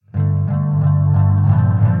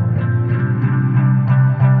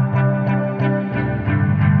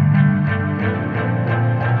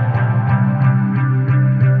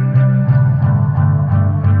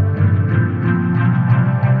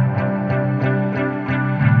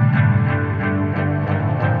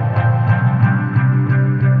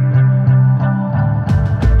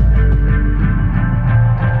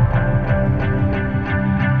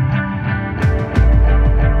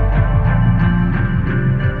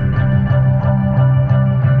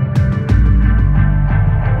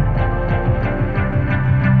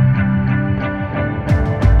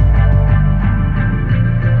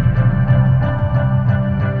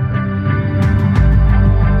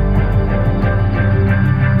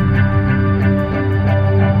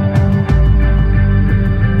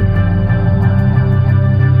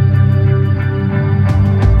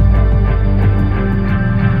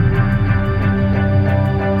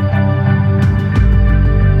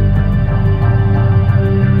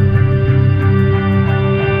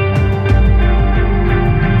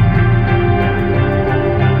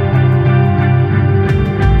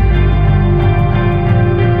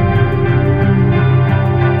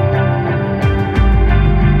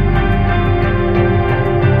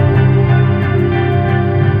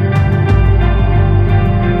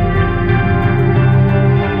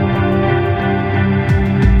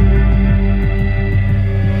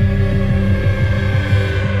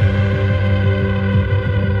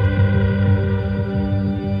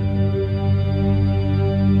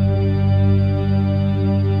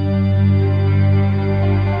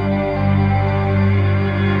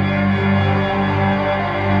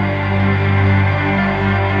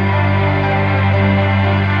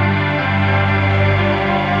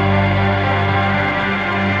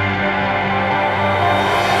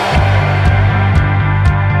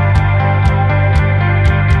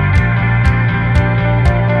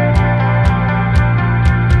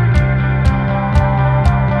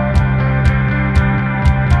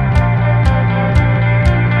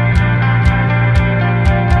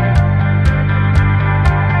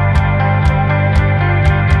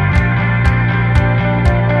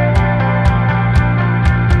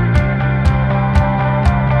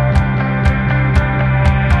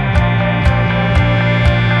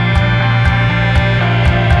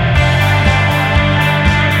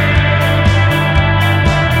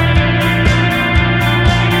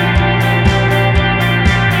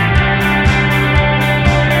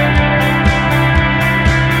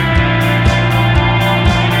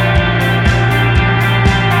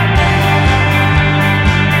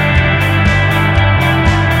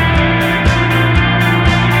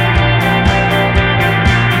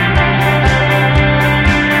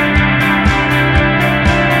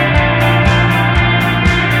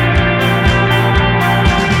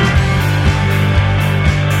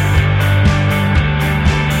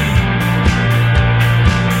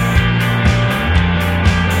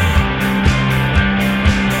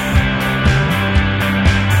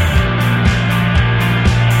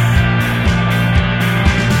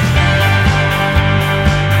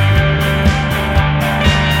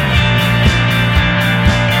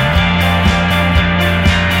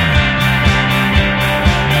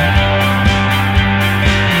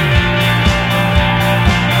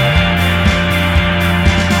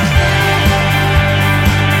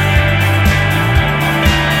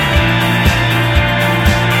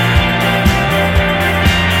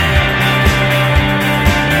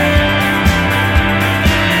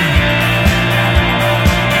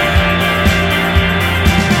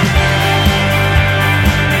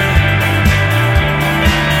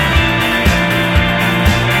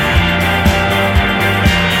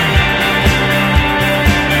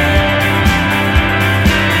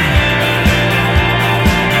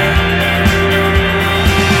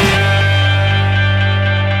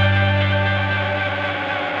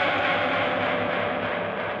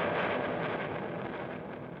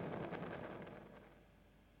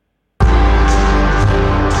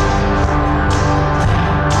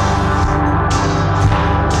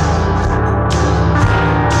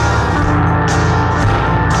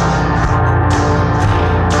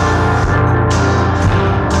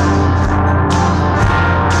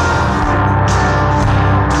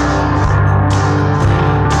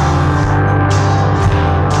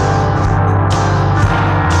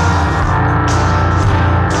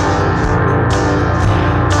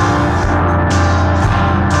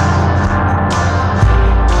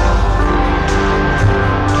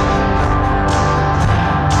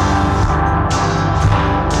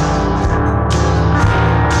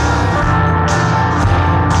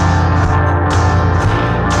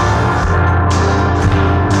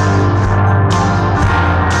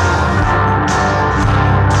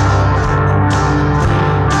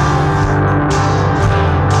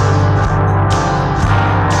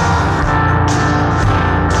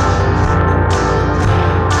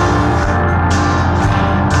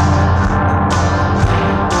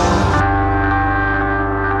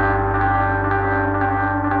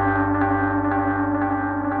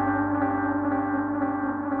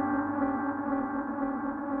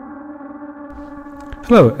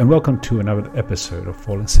Hello and welcome to another episode of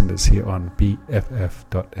Fallen Cinders here on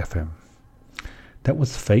BFF.FM. That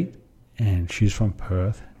was Fate, and she's from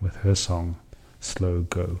Perth with her song Slow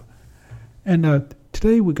Go. And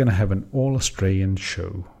today we're going to have an all-Australian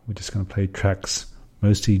show. We're just going to play tracks,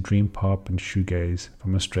 mostly dream pop and shoegaze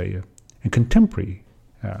from Australia, and contemporary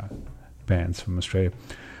bands from Australia.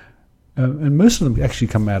 And most of them actually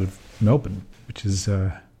come out of Melbourne, which is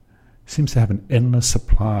seems to have an endless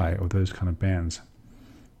supply of those kind of bands.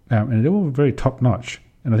 And they're all very top-notch.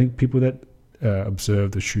 And I think people that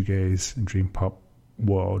observe the shoegaze and dream pop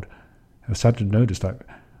world have started to notice that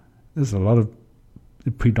there's a lot of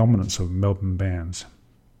the predominance of Melbourne bands.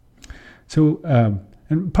 So,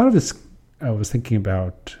 and part of this, I was thinking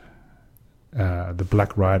about the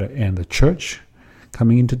Black Rider and the Church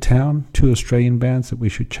coming into town, two Australian bands that we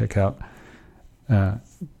should check out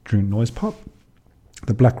during Noise Pop.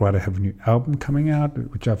 The Black Rider have a new album coming out,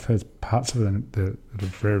 which I've heard parts of it that are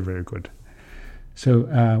very, very good. So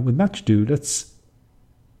with much ado, let's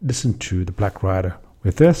listen to the Black Rider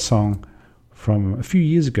with their song from a few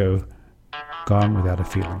years ago, Gone Without a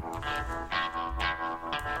Feeling.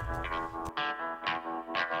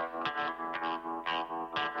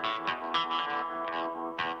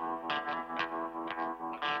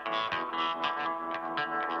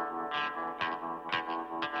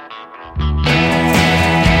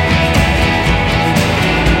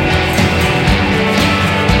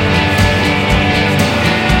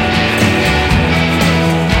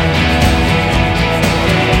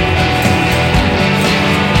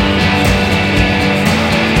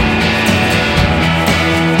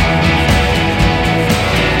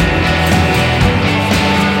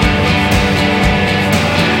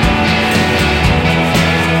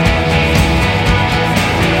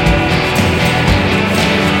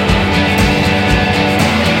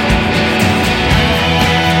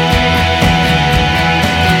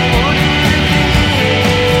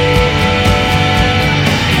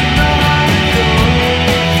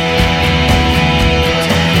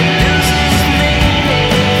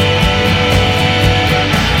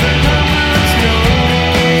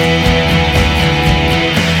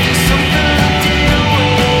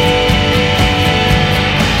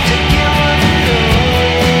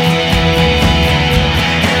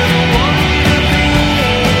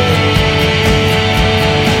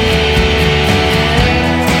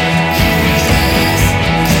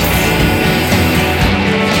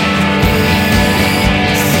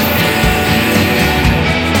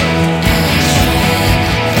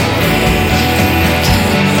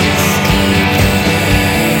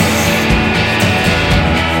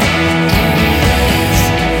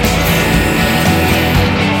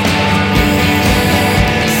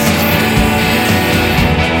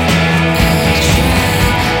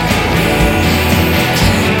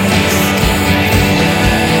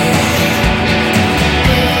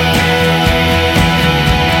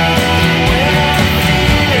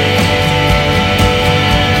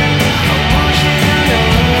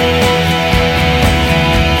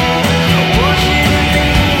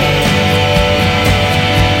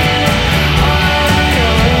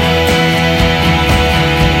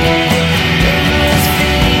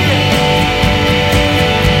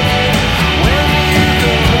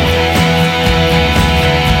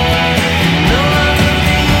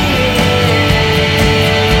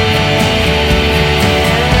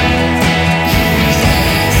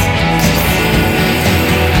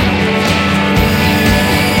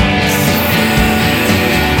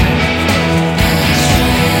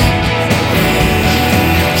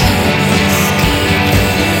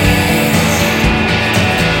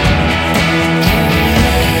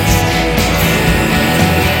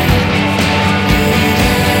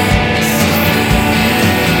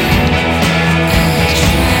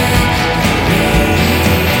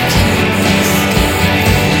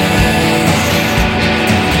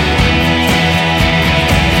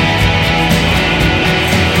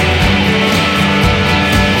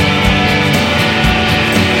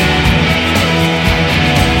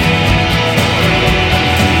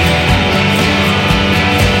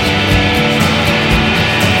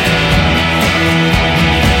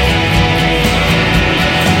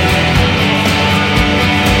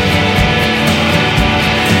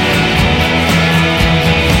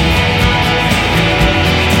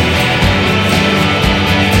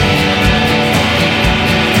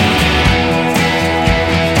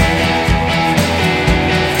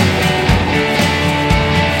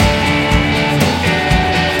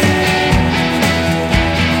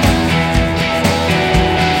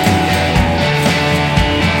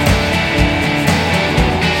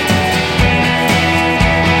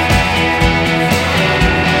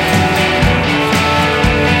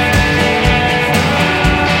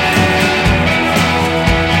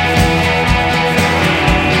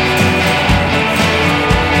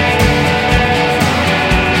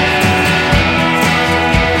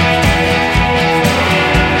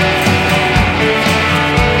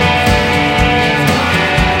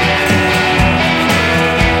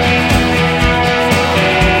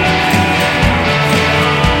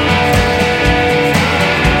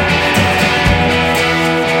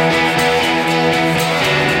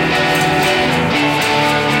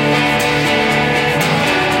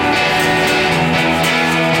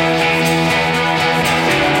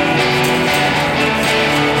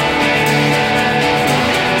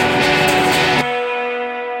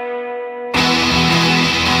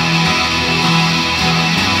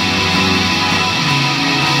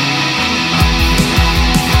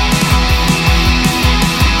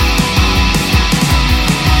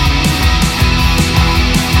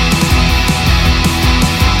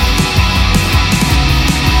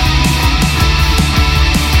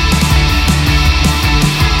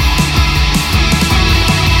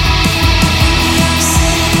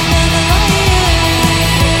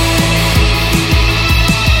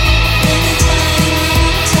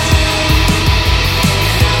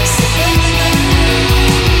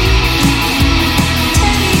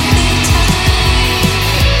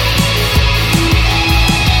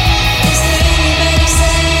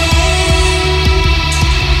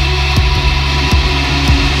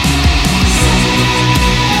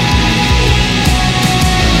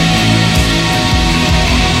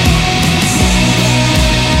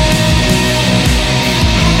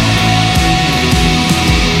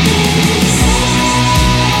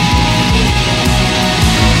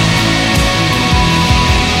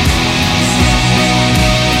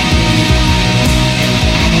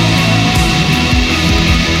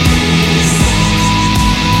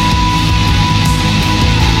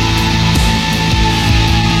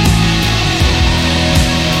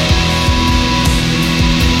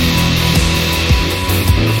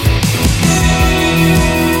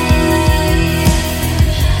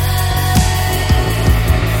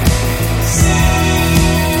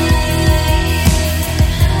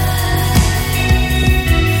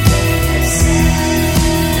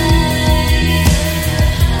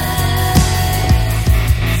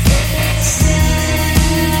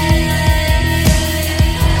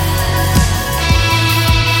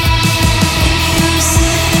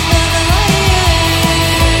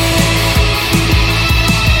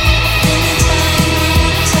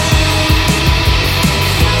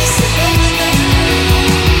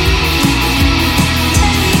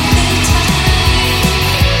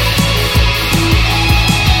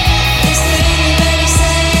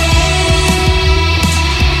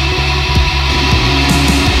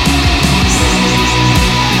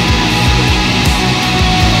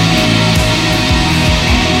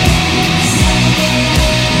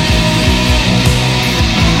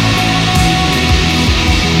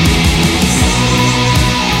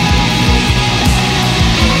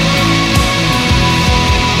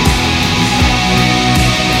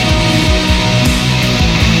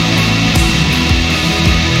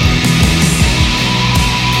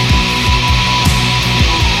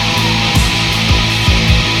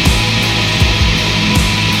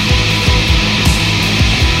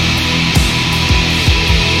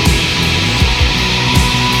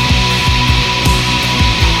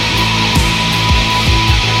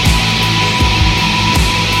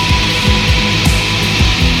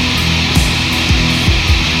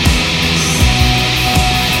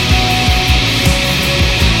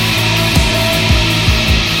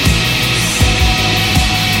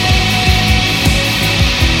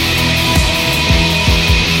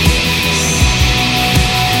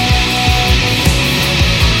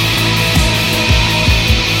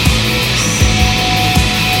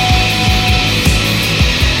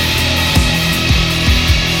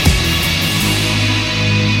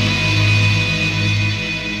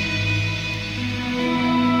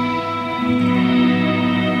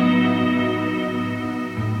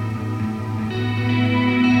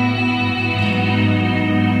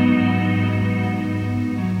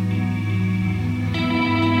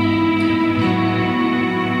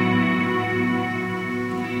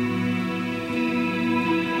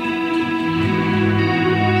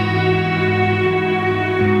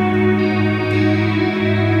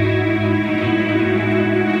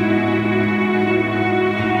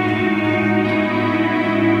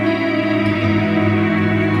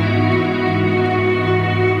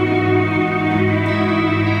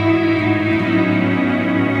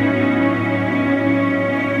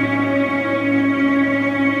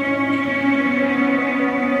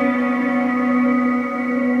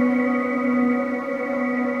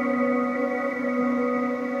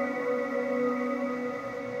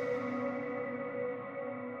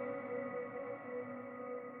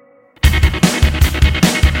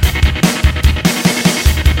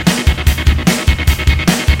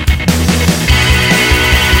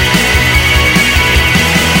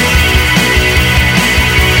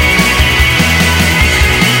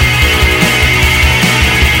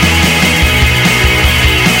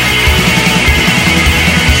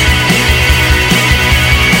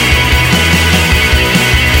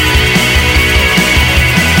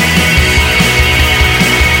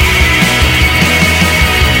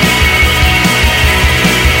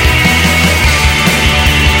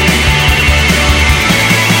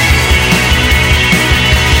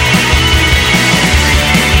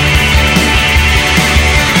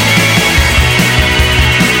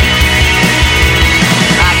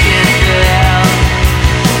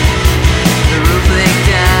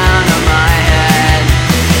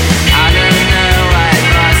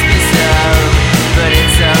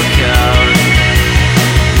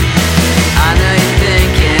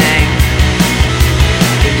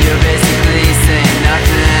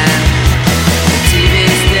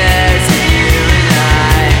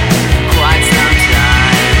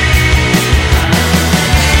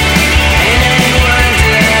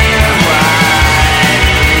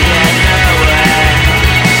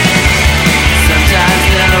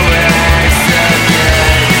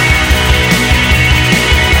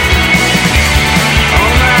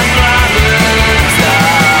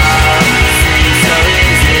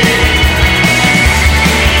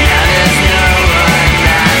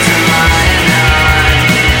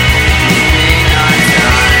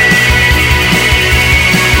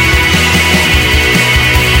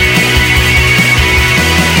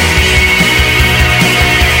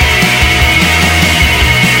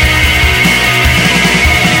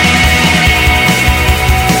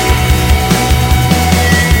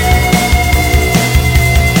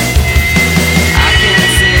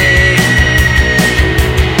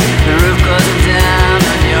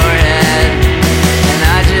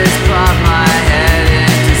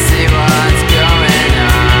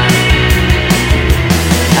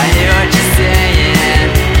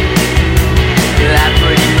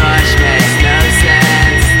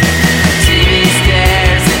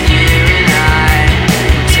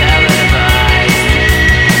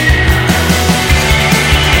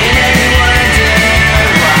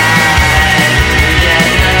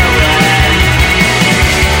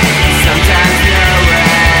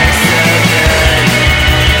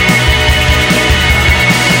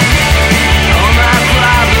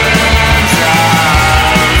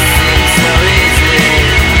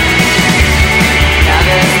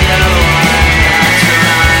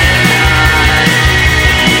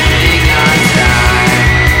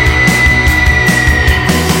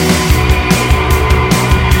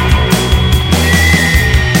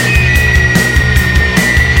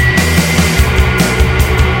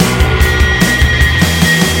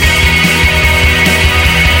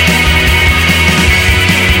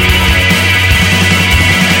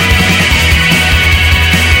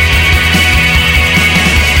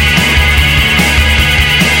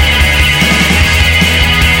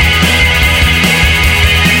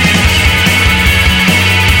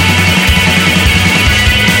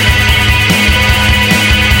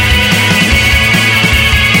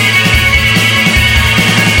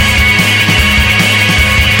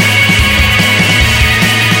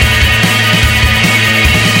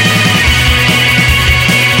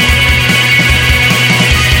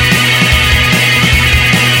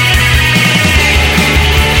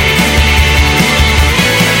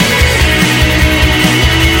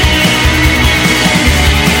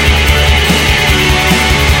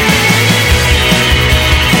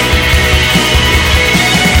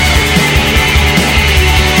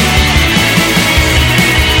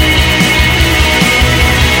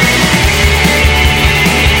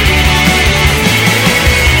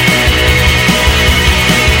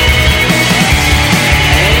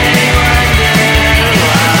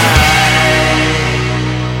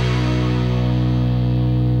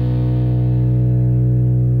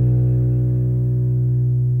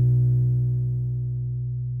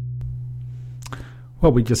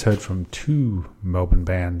 Well, we just heard from two Melbourne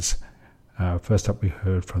bands. First up, we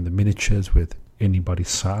heard from the Miniatures with Anybody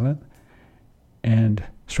Silent. And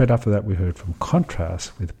straight after that, we heard from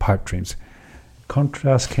Contrast with Pipe Dreams.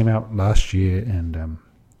 Contrast came out last year, and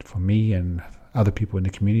for me and other people in the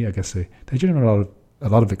community, I guess they generate a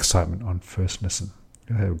lot of excitement on first listen.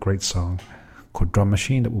 They have a great song called Drum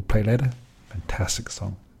Machine that we'll play later. Fantastic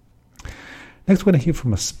song. Next, we're going to hear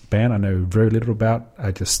from a band I know very little about.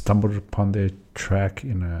 I just stumbled upon their track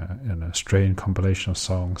in an Australian compilation of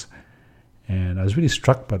songs, and I was really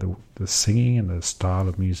struck by the singing and the style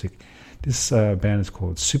of music. This band is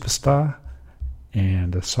called Superstar,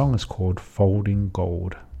 and the song is called Folding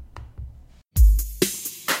Gold.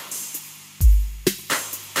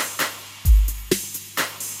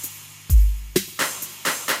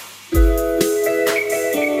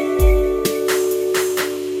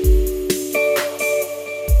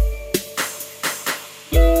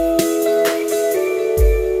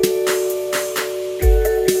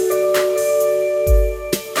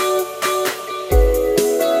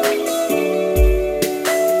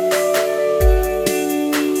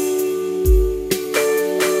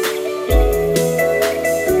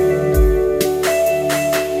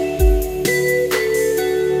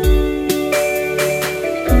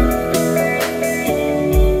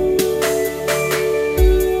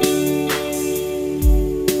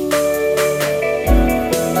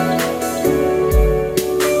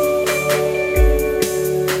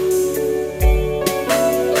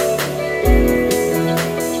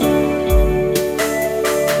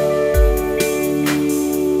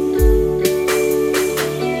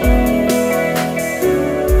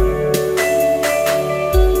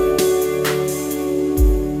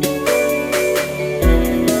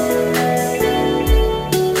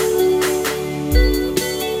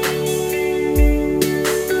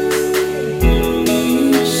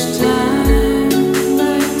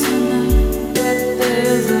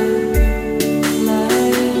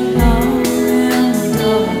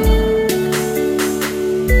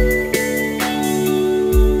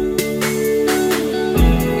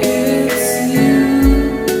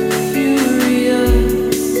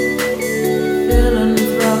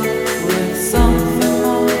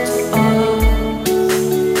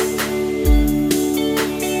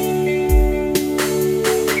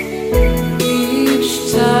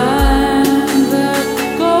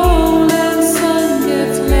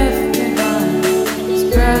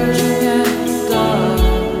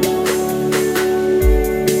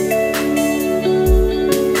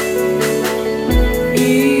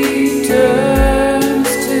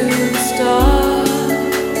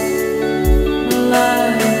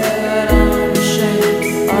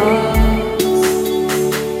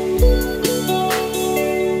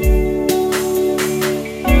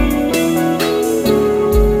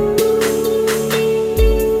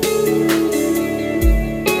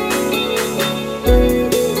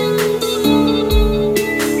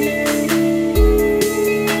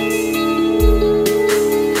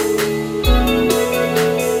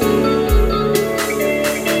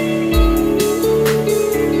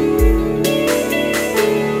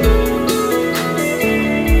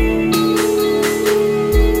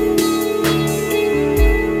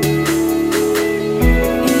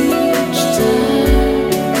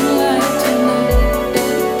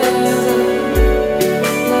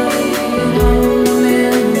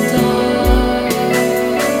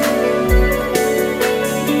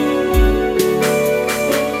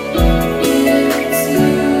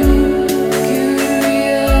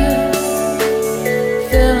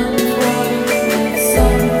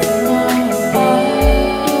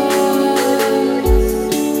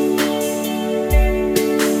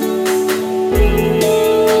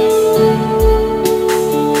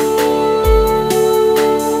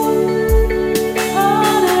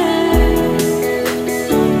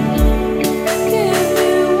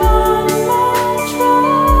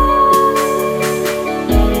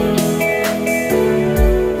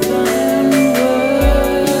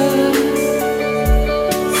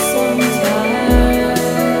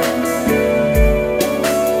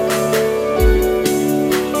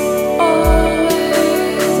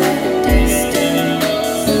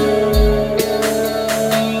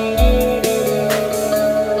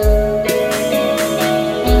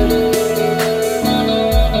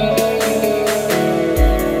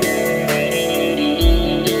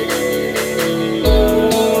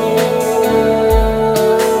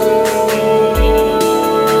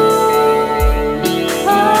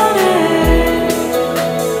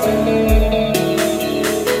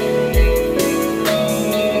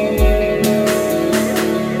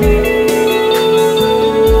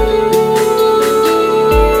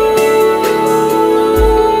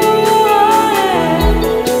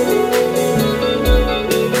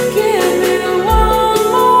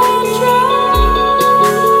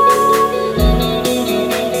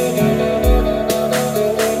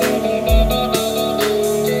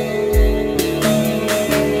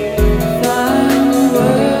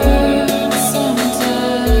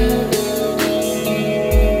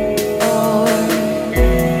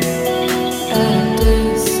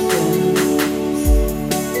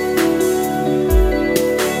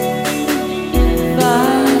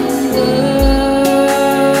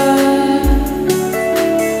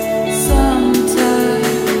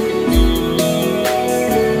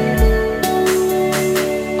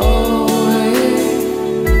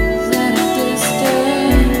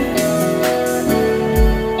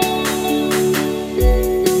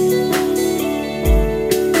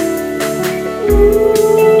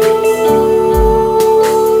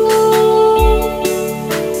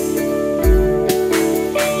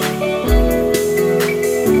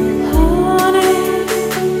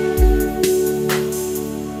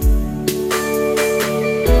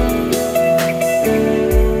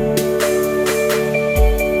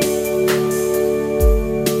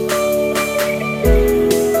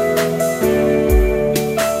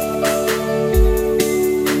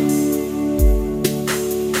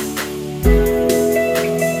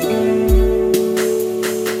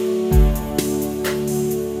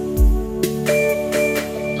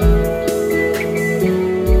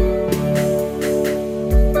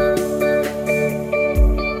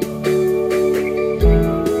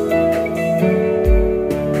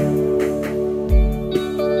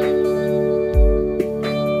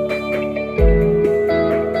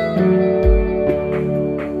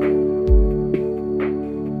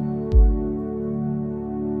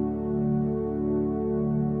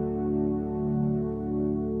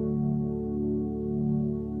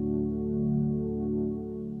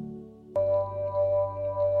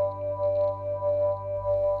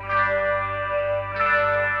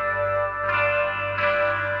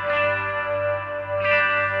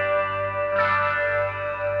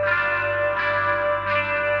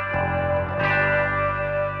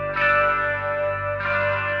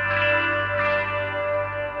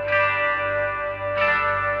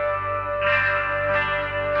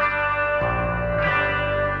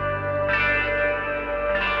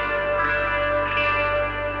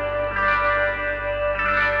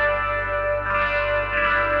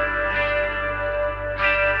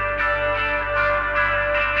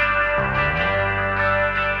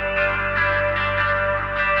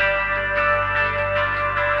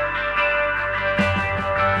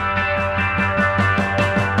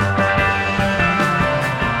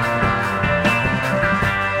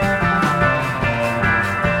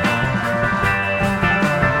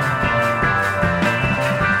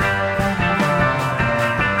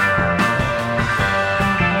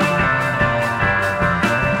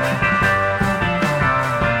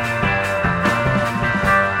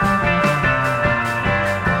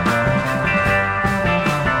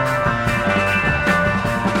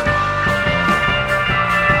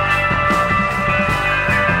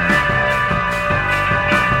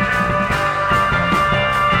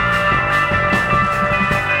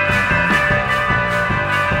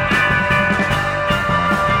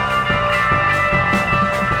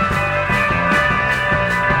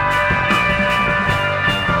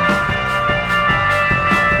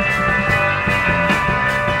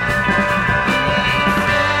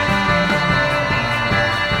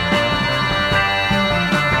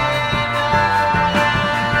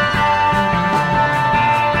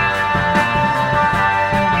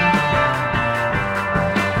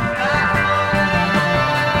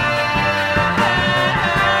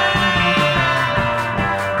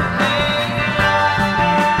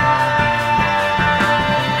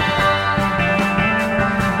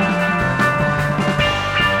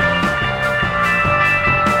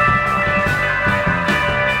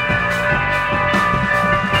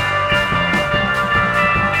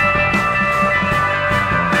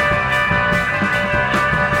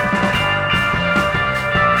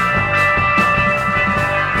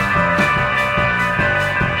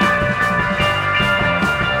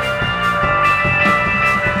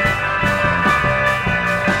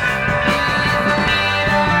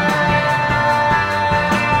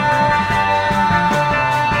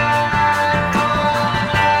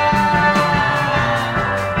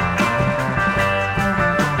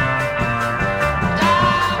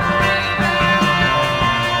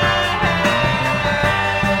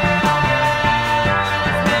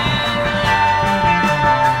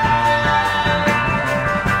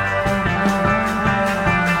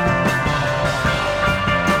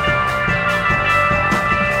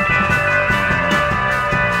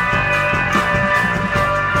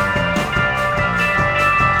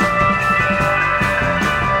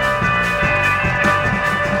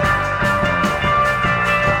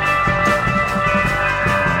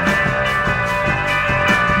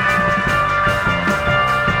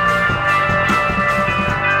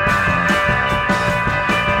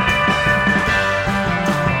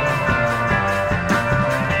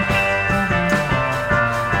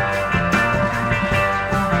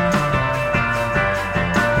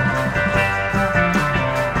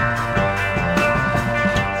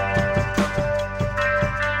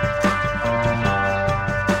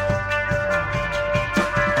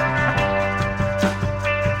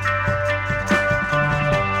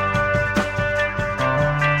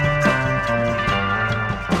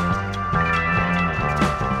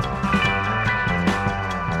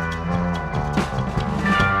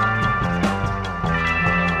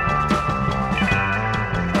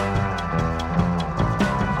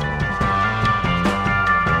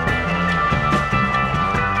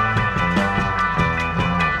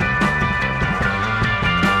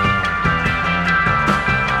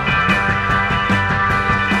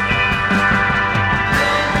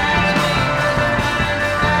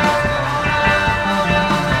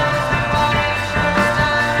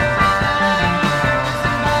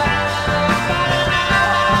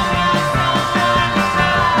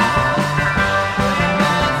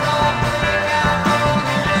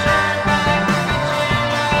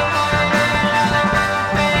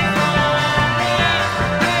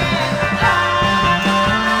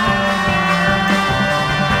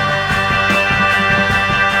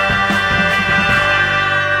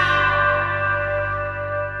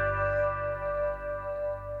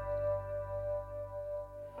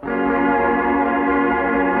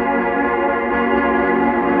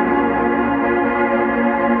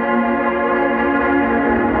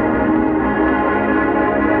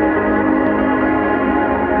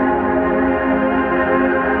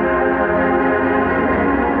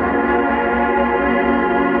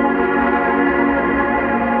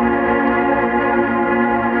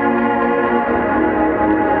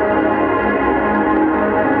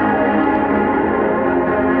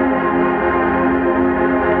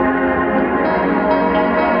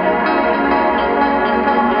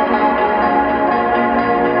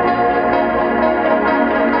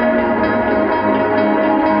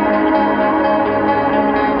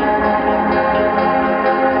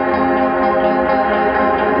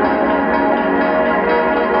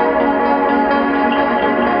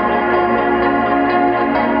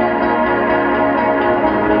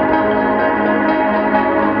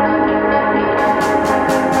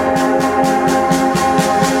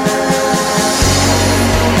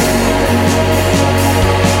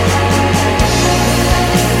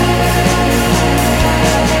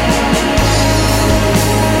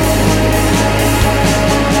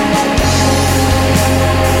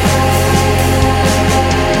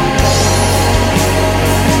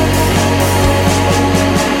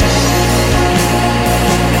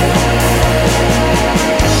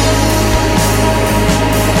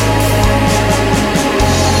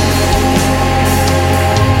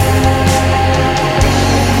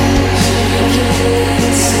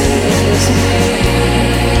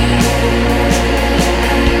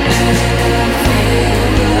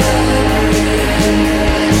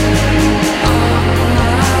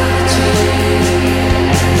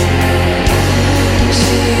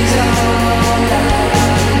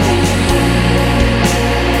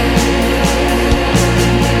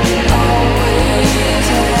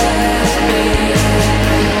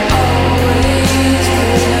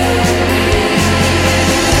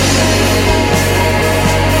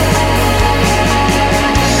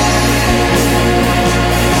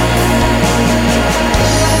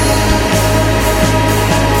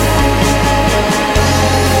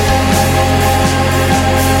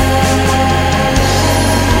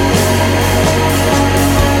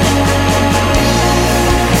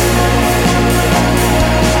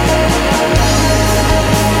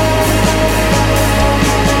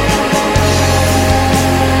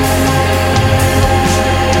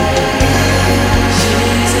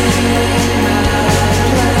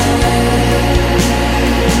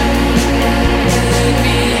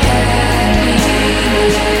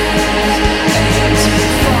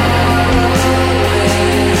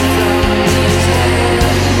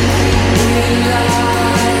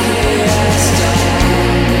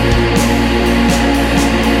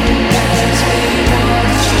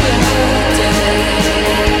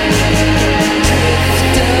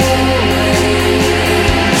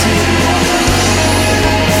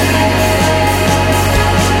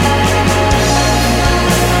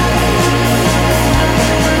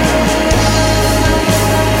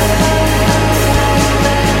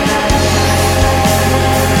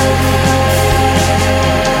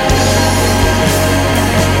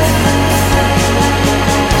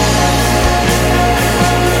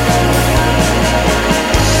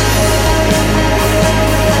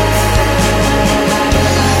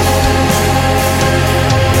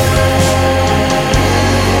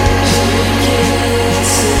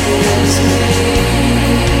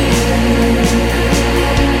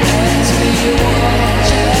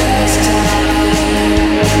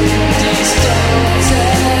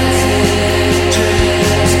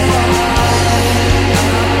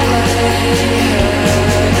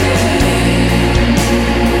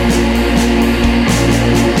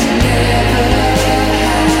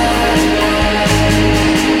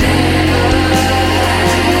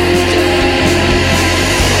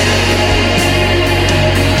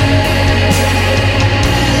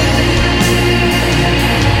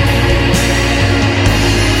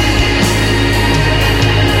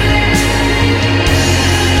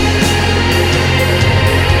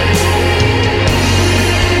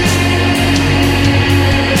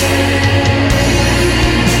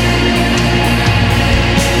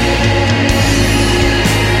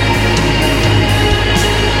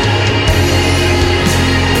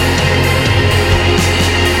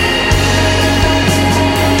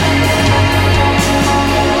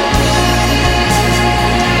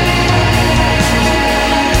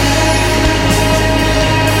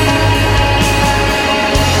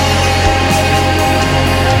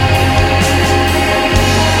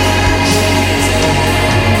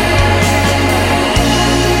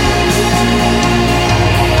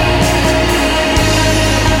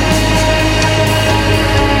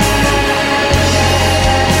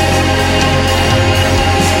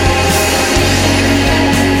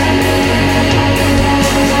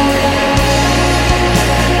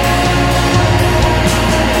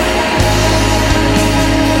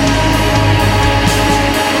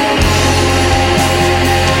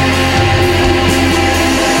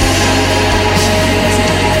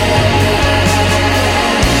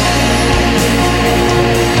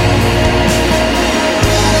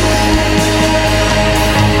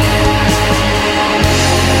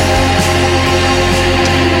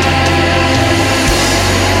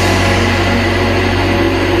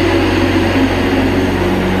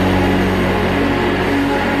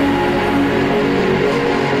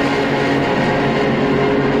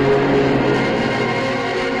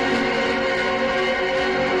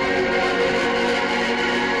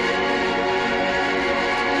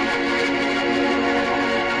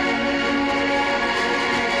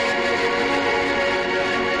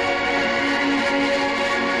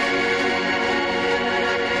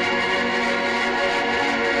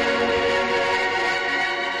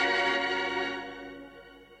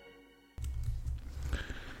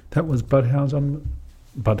 That was Bloodhounds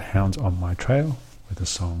on My Trail with the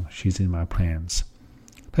song She's in My Plans.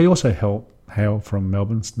 They also hail from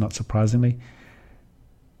Melbourne, not surprisingly.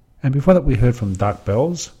 And before that we heard from Dark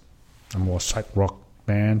Bells, a more psych rock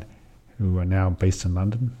band who are now based in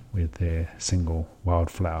London with their single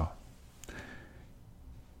Wildflower.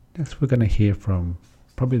 Next we're going to hear from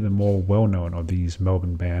probably the more well-known of these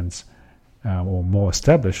Melbourne bands, or more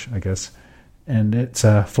established, I guess, and it's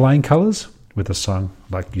Flying Colours with a song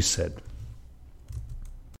Like You Said.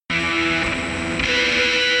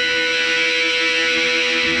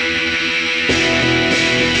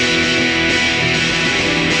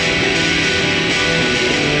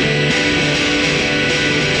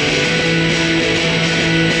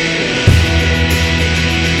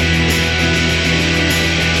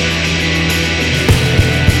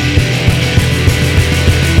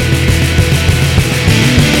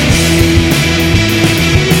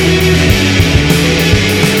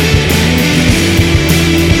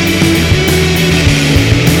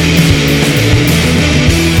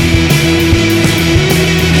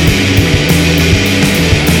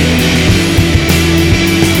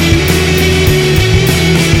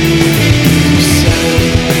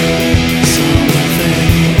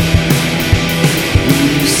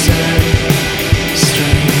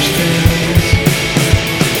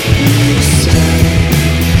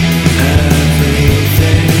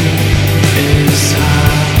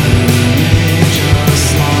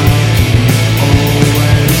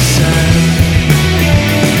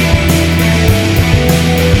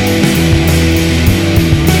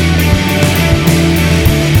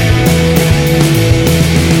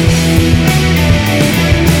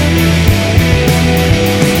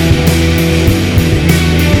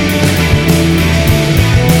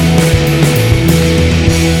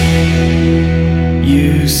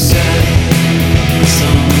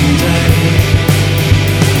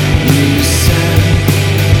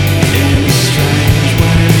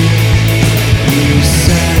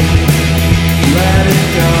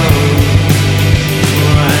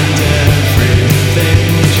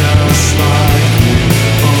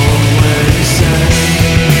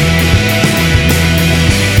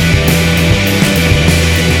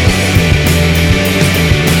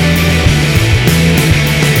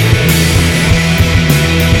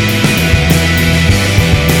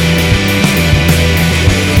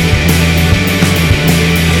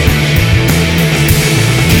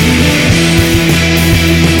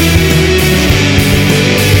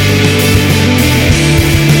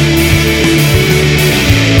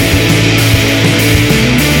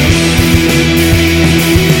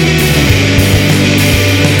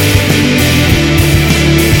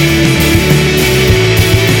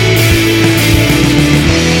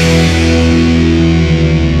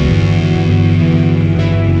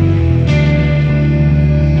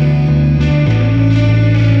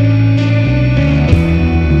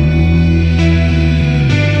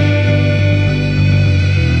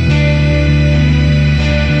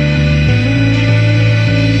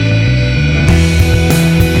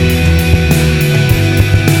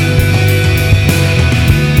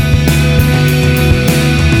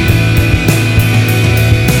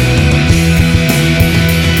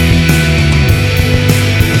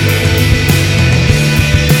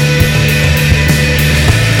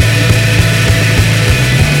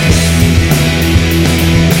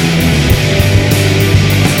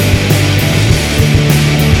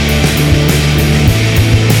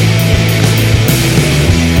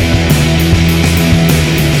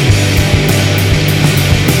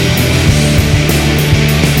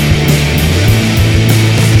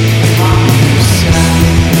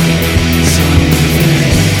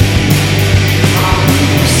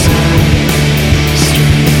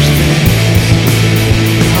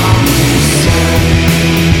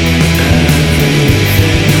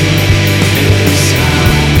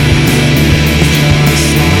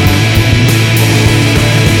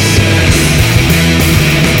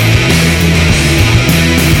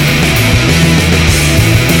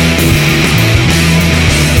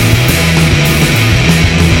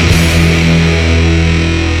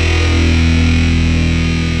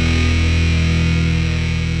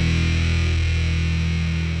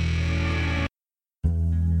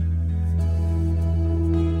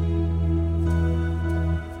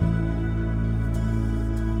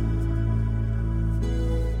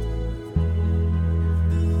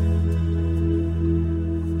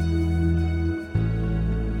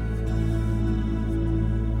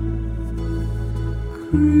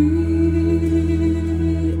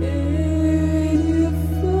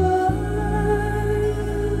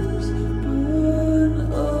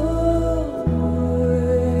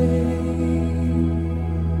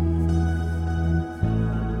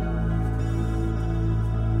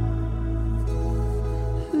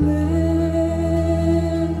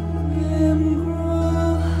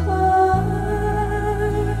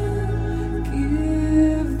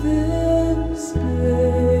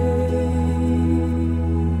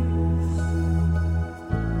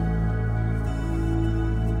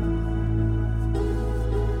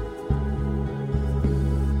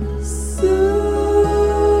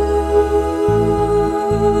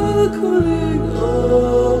 cooling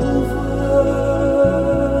over.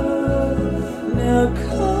 Now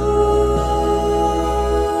come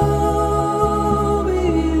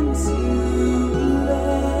into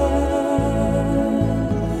land.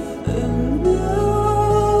 Another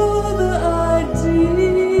idea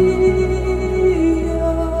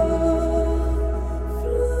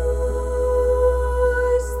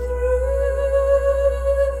flies through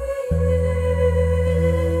the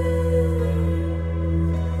air.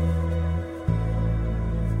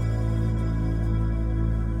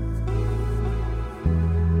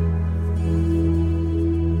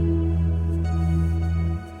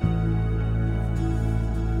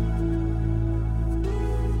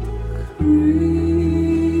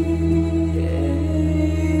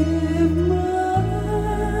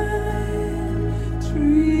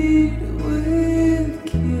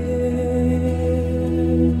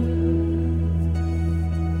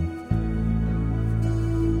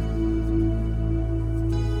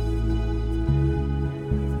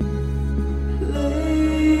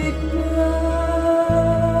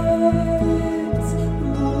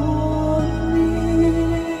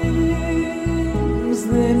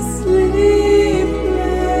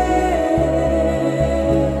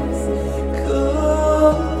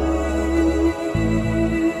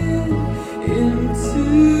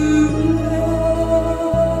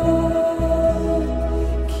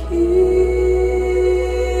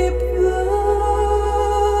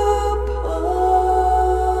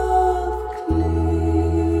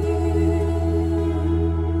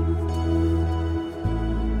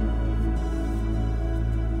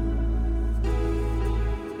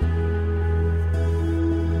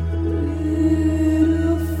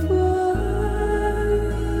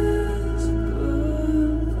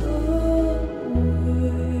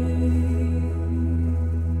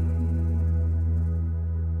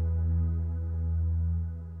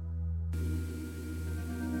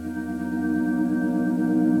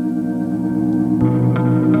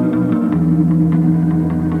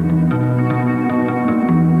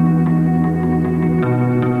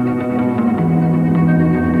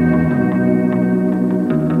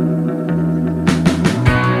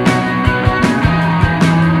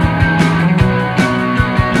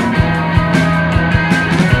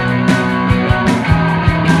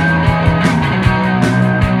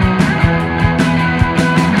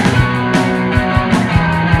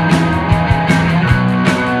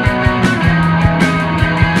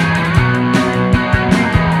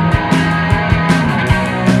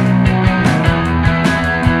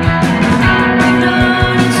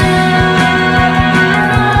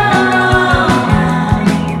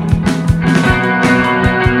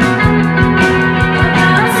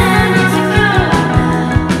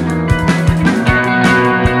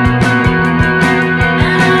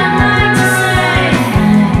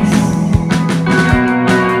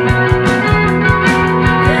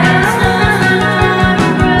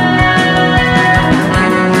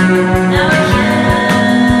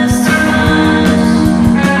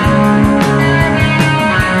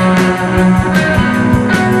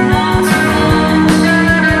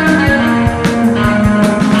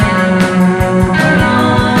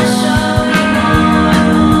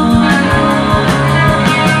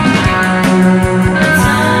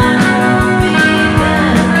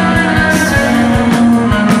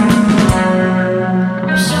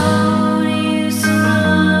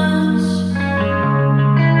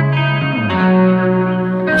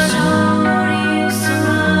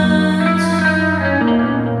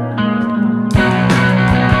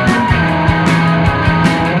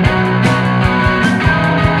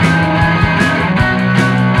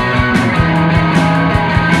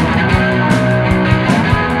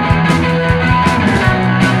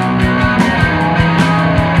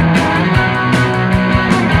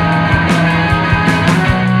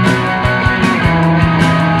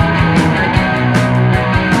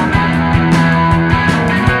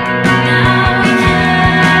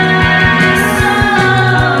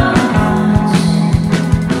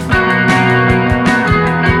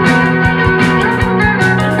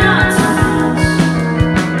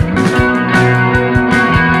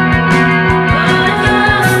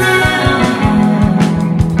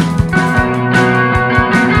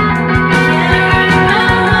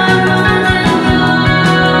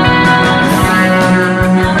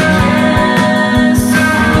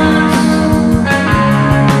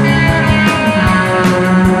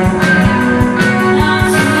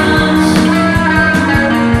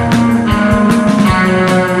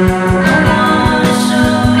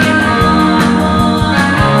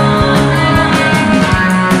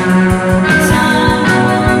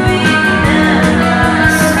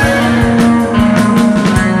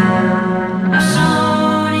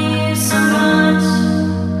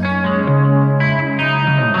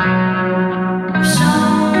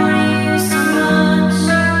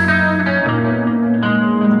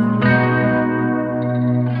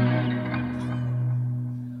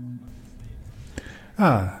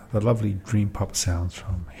 the lovely dream pop sounds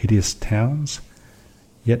from Hideous Towns,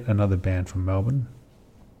 yet another band from Melbourne,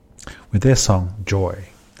 with their song Joy.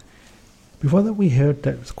 Before that, we heard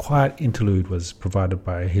that quiet interlude was provided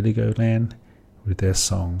by Heligoland with their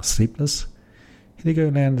song Sleepless.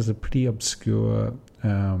 Heligoland is a pretty obscure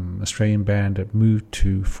Australian band that moved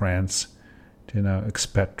to France,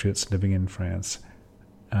 expatriates living in France.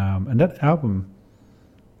 And that album,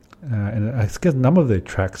 and I guess a number of their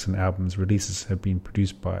tracks and albums releases have been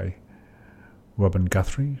produced by Robin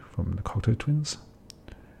Guthrie from the Cocteau Twins.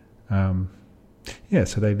 So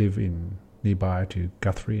they live in nearby to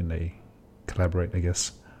Guthrie, and they collaborate, I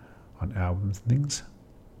guess, on albums and things.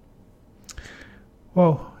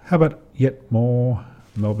 Well, how about yet more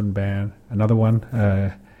Melbourne band? Another one.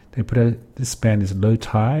 They put out, this band is Low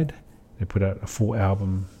Tide. They put out a full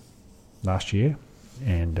album last year,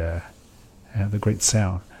 and have a great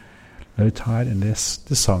sound. Low Tide, and this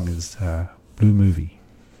song is Blue Movie.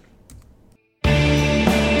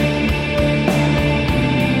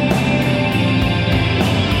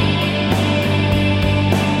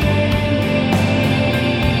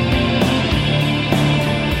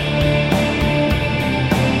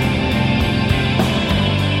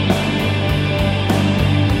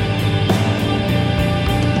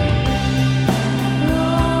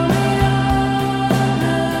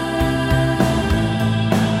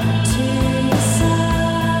 To the side.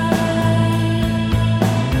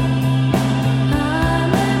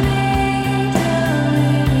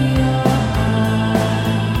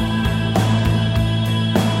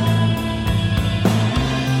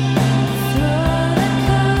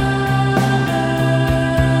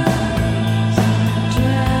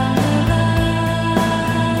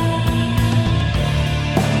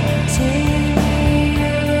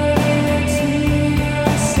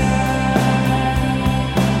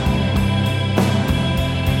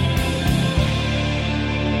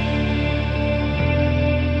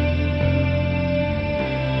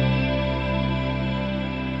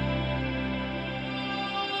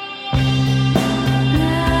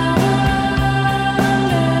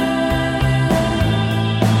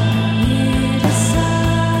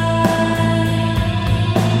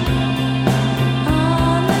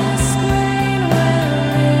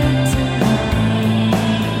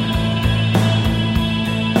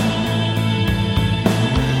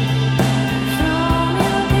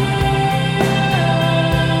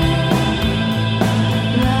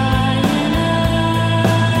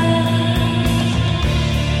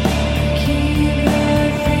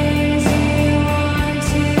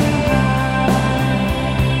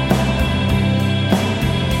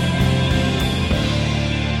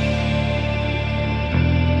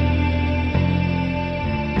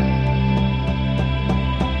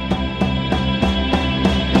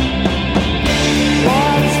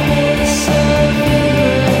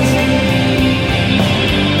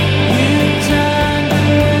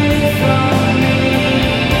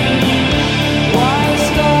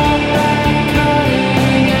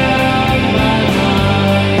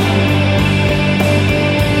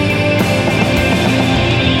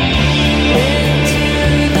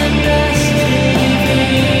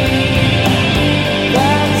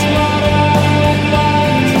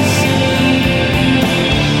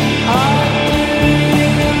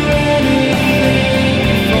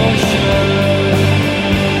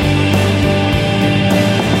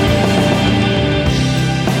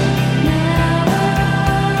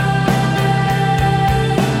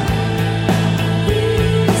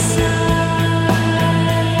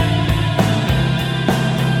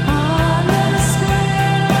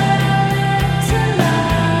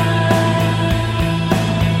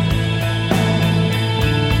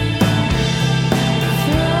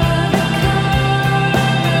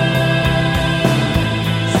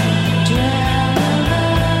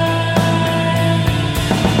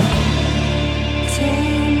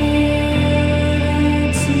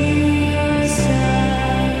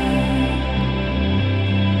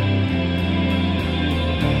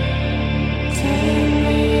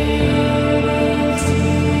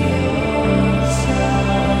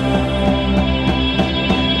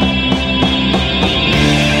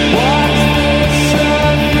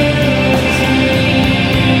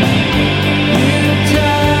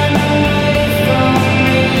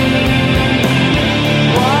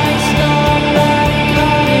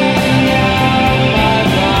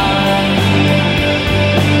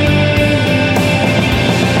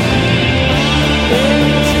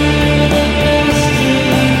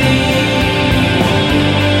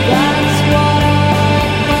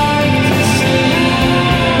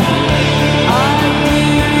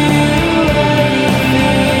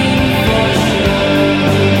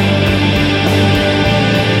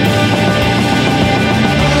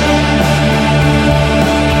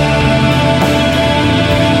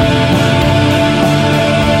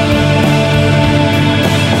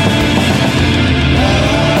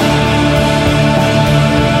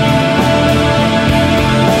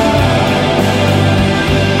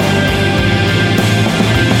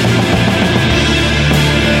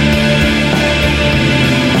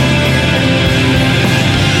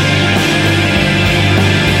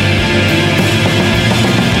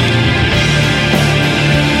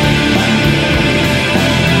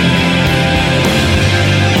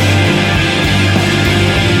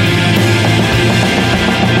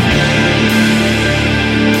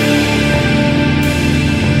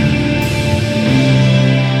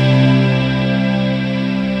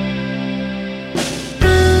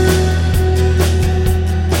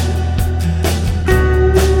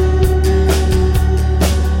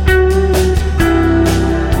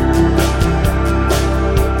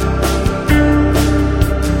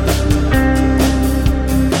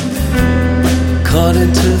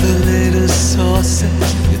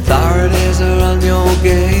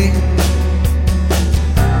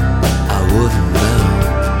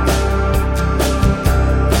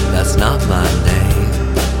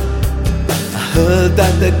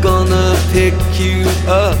 they're gonna pick you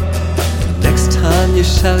up next time you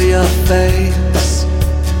show your face.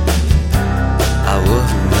 I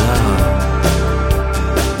wouldn't know.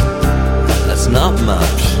 That's not my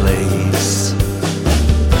place.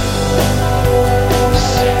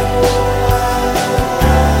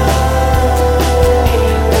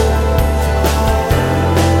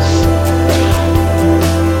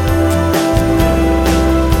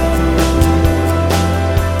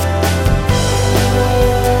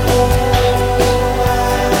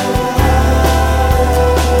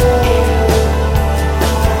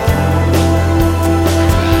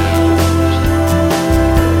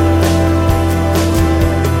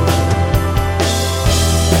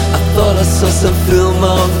 I saw some film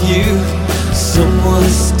of you, someone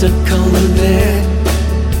stuck on the net.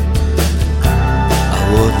 I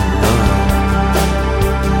wouldn't know,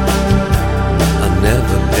 I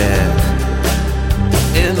never bet.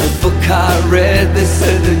 In the book I read, they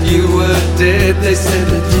said that you were dead. They said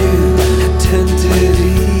that you had tended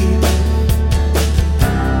Eve.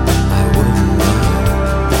 I wouldn't know,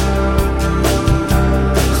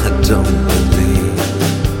 I don't believe.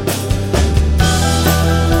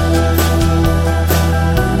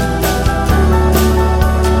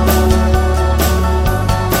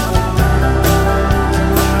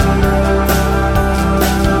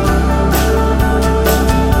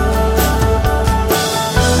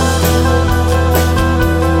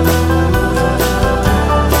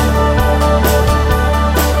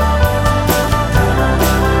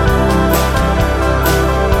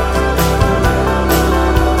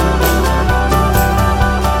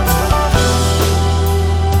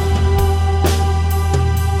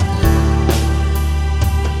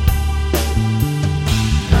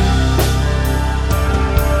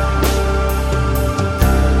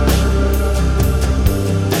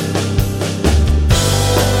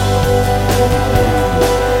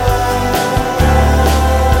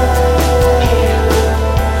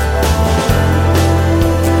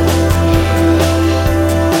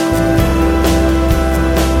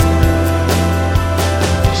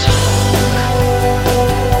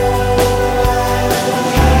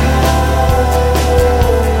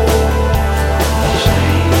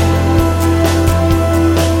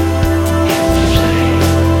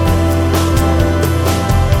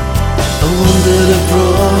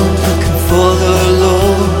 Looking for the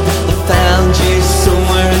Lord, I found you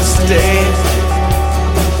somewhere instead.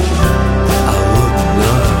 I wouldn't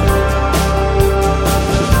know,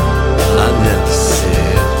 I never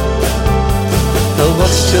said. I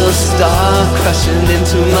watched your star crashing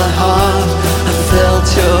into my heart. I felt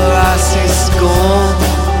your icy scorn.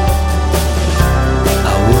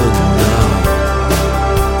 I wouldn't know,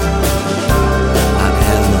 I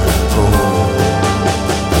am born.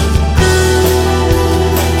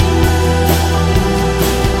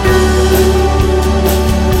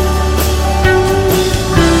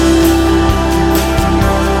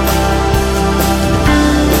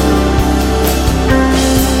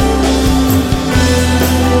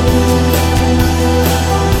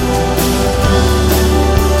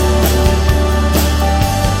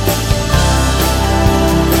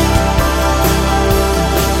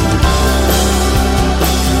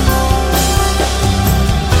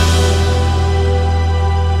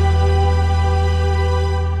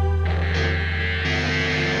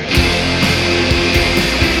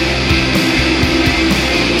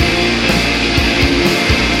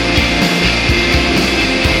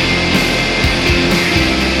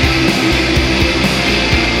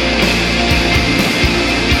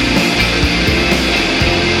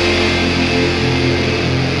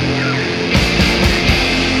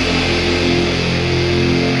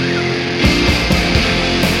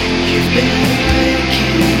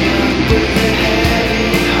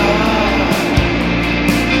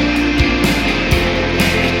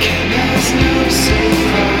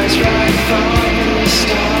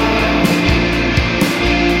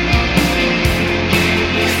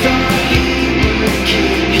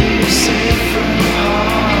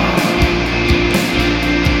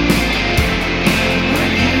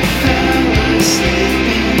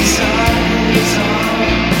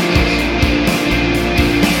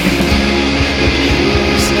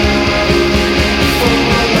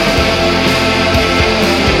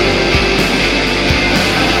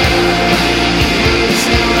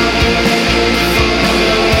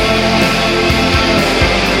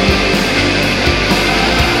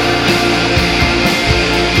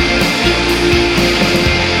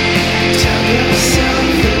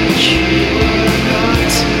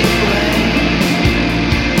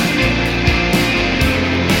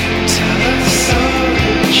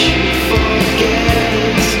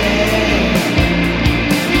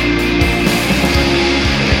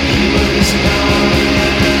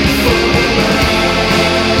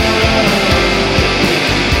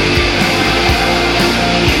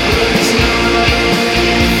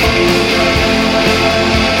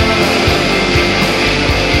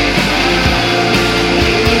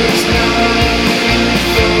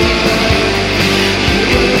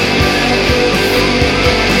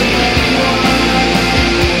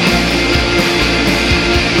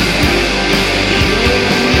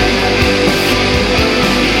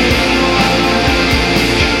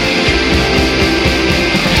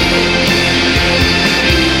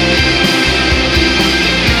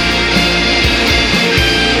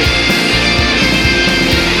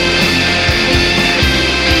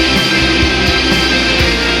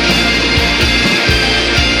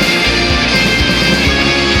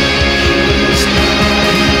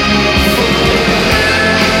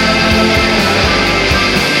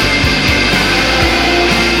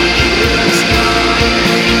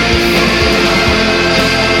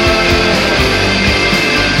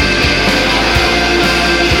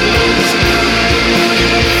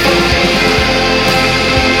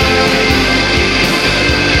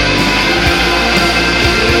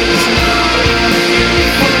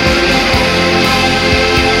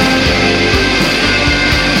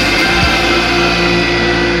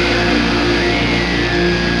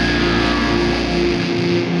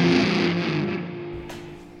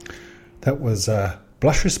 was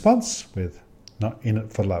Blush Response with Not In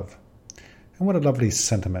It For Love. And what a lovely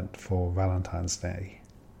sentiment for Valentine's Day.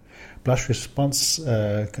 Blush Response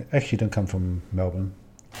actually don't come from Melbourne,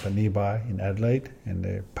 but nearby in Adelaide, and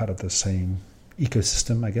they're part of the same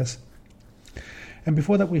ecosystem, I guess. And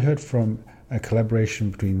before that, we heard from a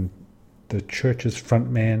collaboration between the Church's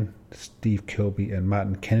frontman, Steve Kilby, and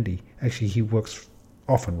Martin Kennedy. Actually, he works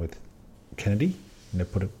often with Kennedy, and they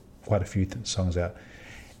put quite a few songs out.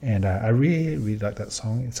 And I really, really like that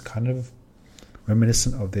song. It's kind of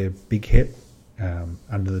reminiscent of their big hit,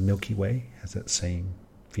 Under the Milky Way. Has that same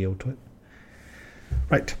feel to it.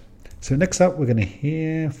 Right. So next up, we're going to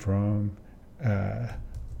hear from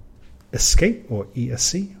Escape, or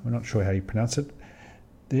ESC. We're not sure how you pronounce it.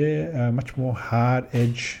 They're a much more hard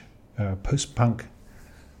edge post-punk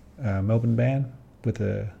Melbourne band with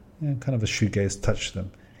a kind of a shoegaze touch to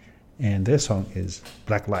them. And their song is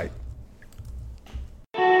Black Light.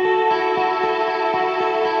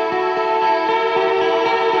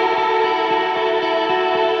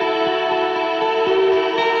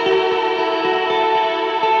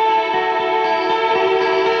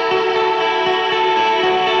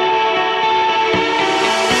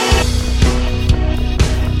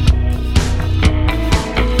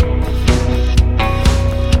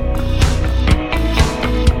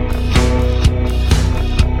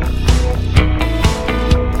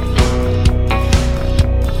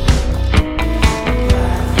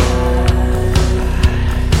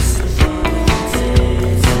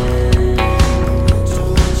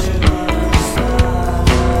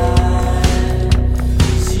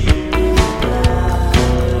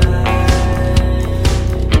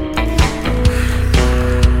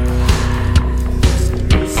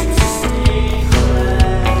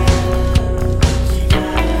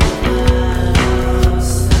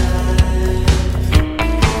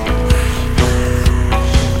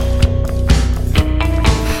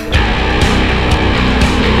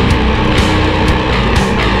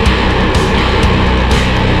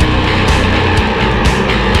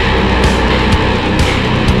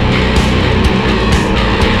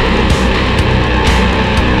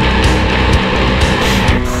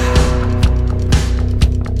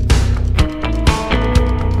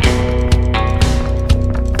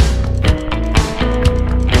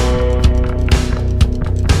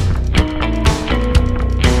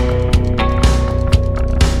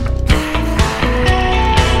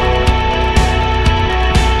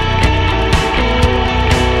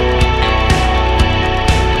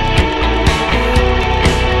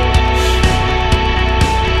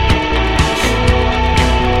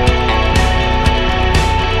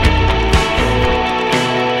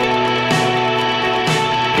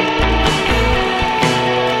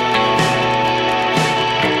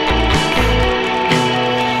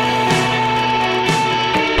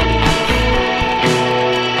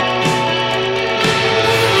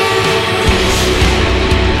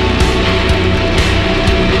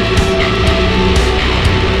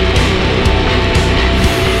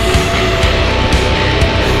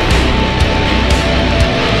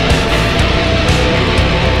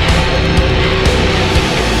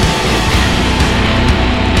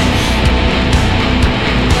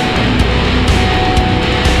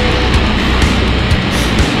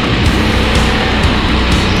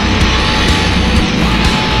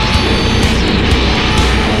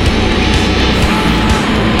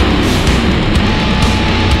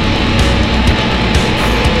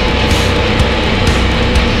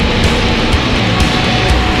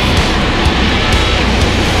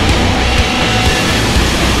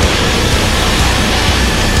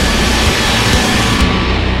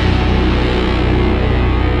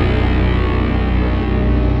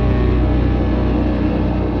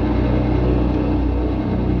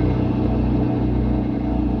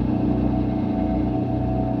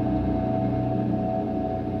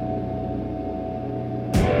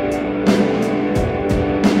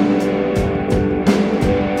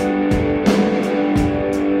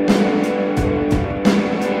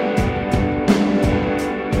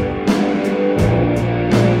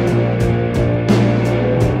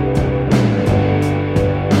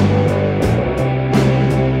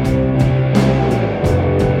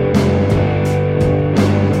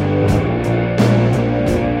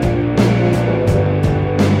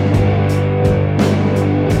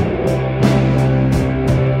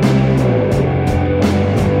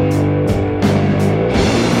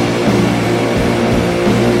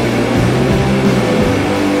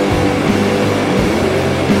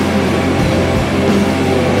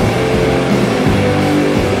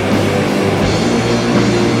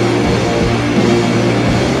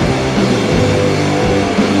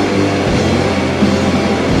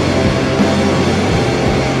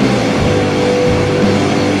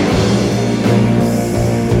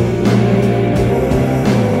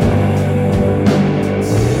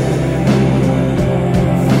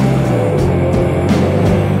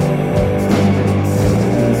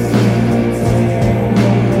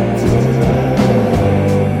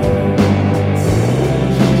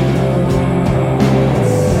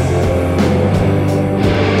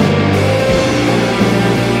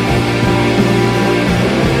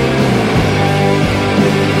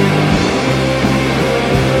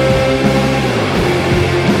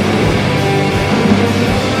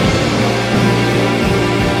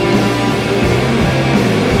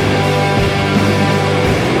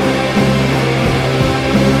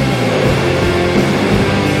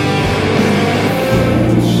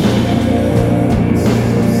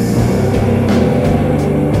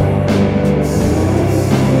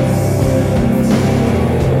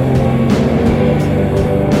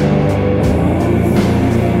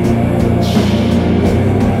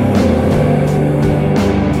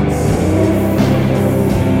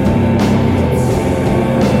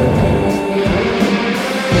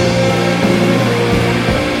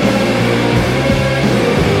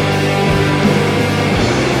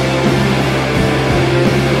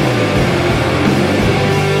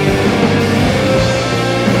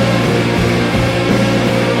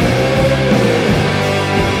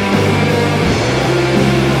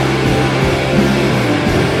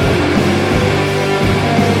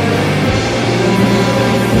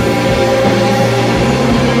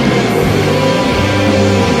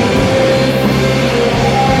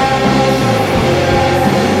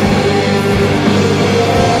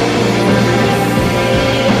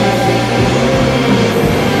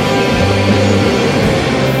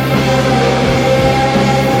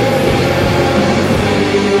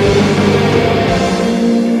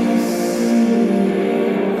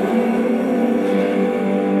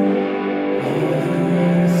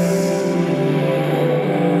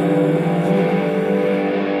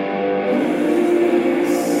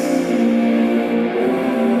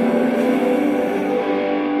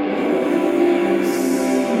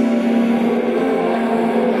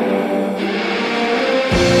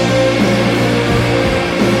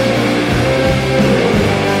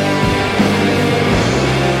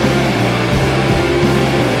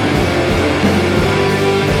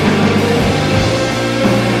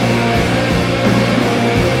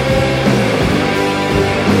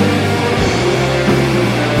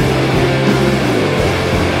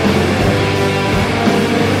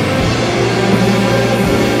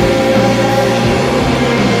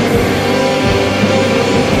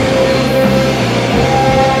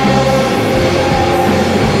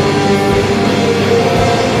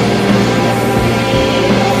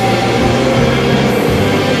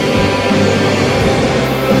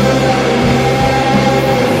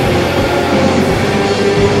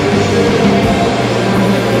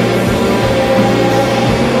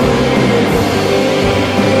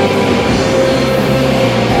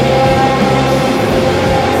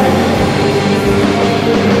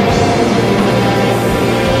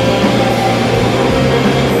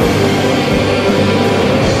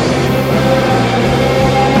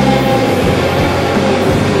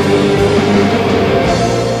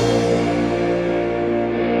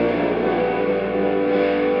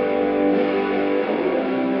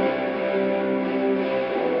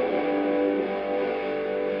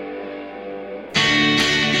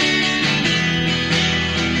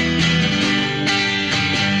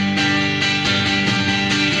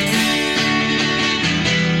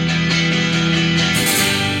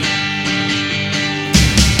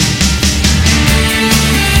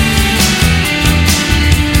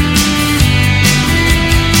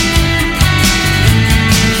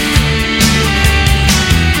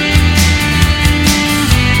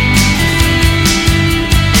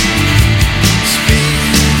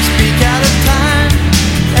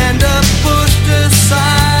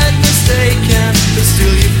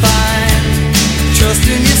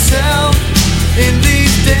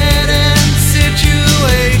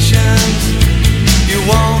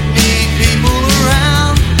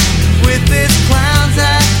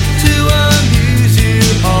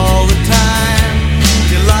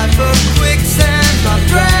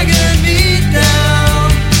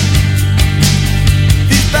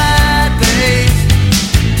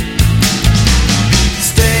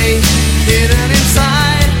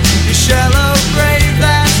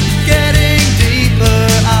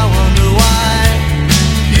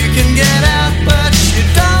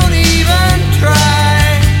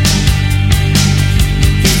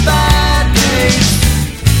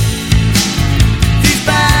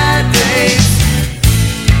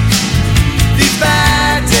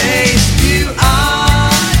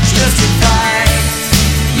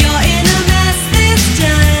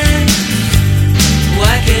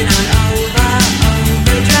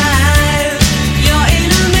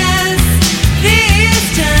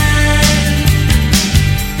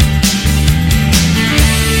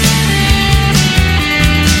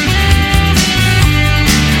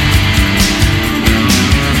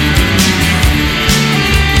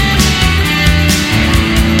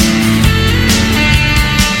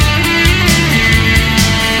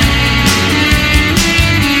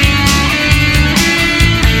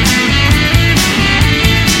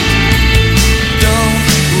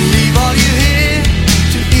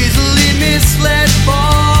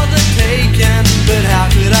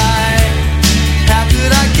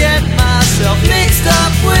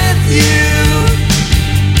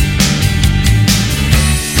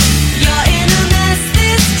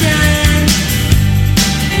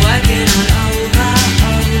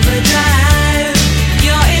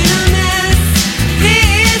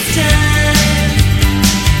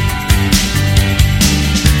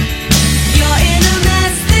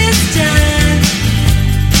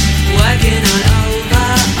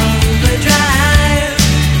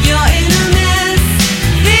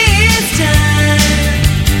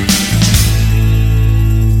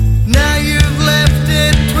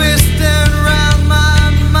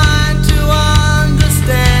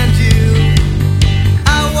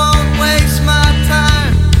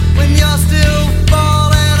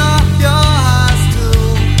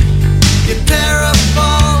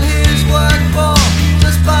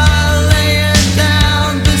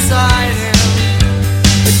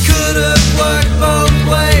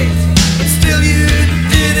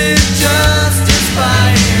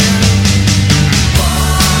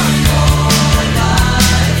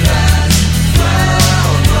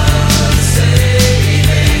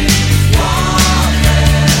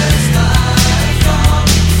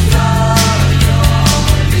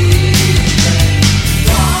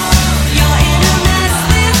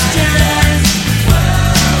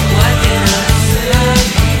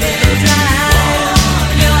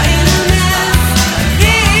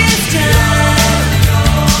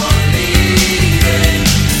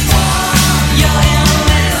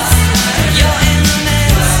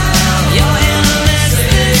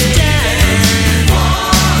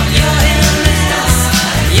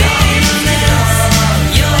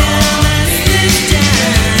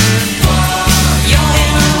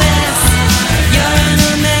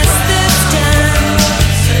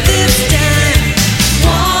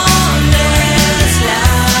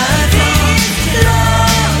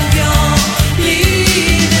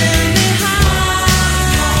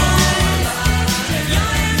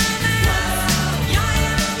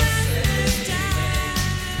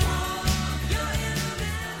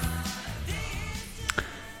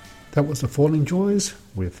 That was the Falling Joys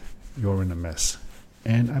with You're in a Mess.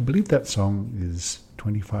 And I believe that song is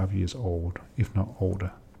 25 years old, if not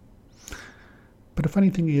older. But the funny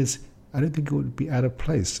thing is, I don't think it would be out of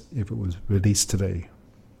place if it was released today.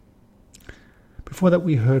 Before that,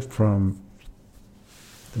 we heard from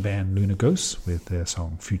the band Lunar Ghosts with their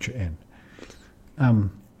song Future End.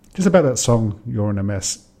 Just about that song, You're in a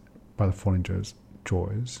Mess by the Falling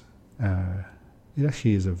Joys. It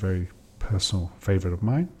actually is a very personal favorite of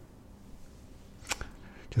mine,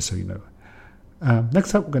 just so you know.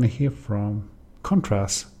 Next up, we're going to hear from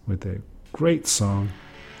Contrast with their great song,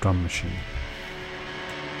 Drum Machine.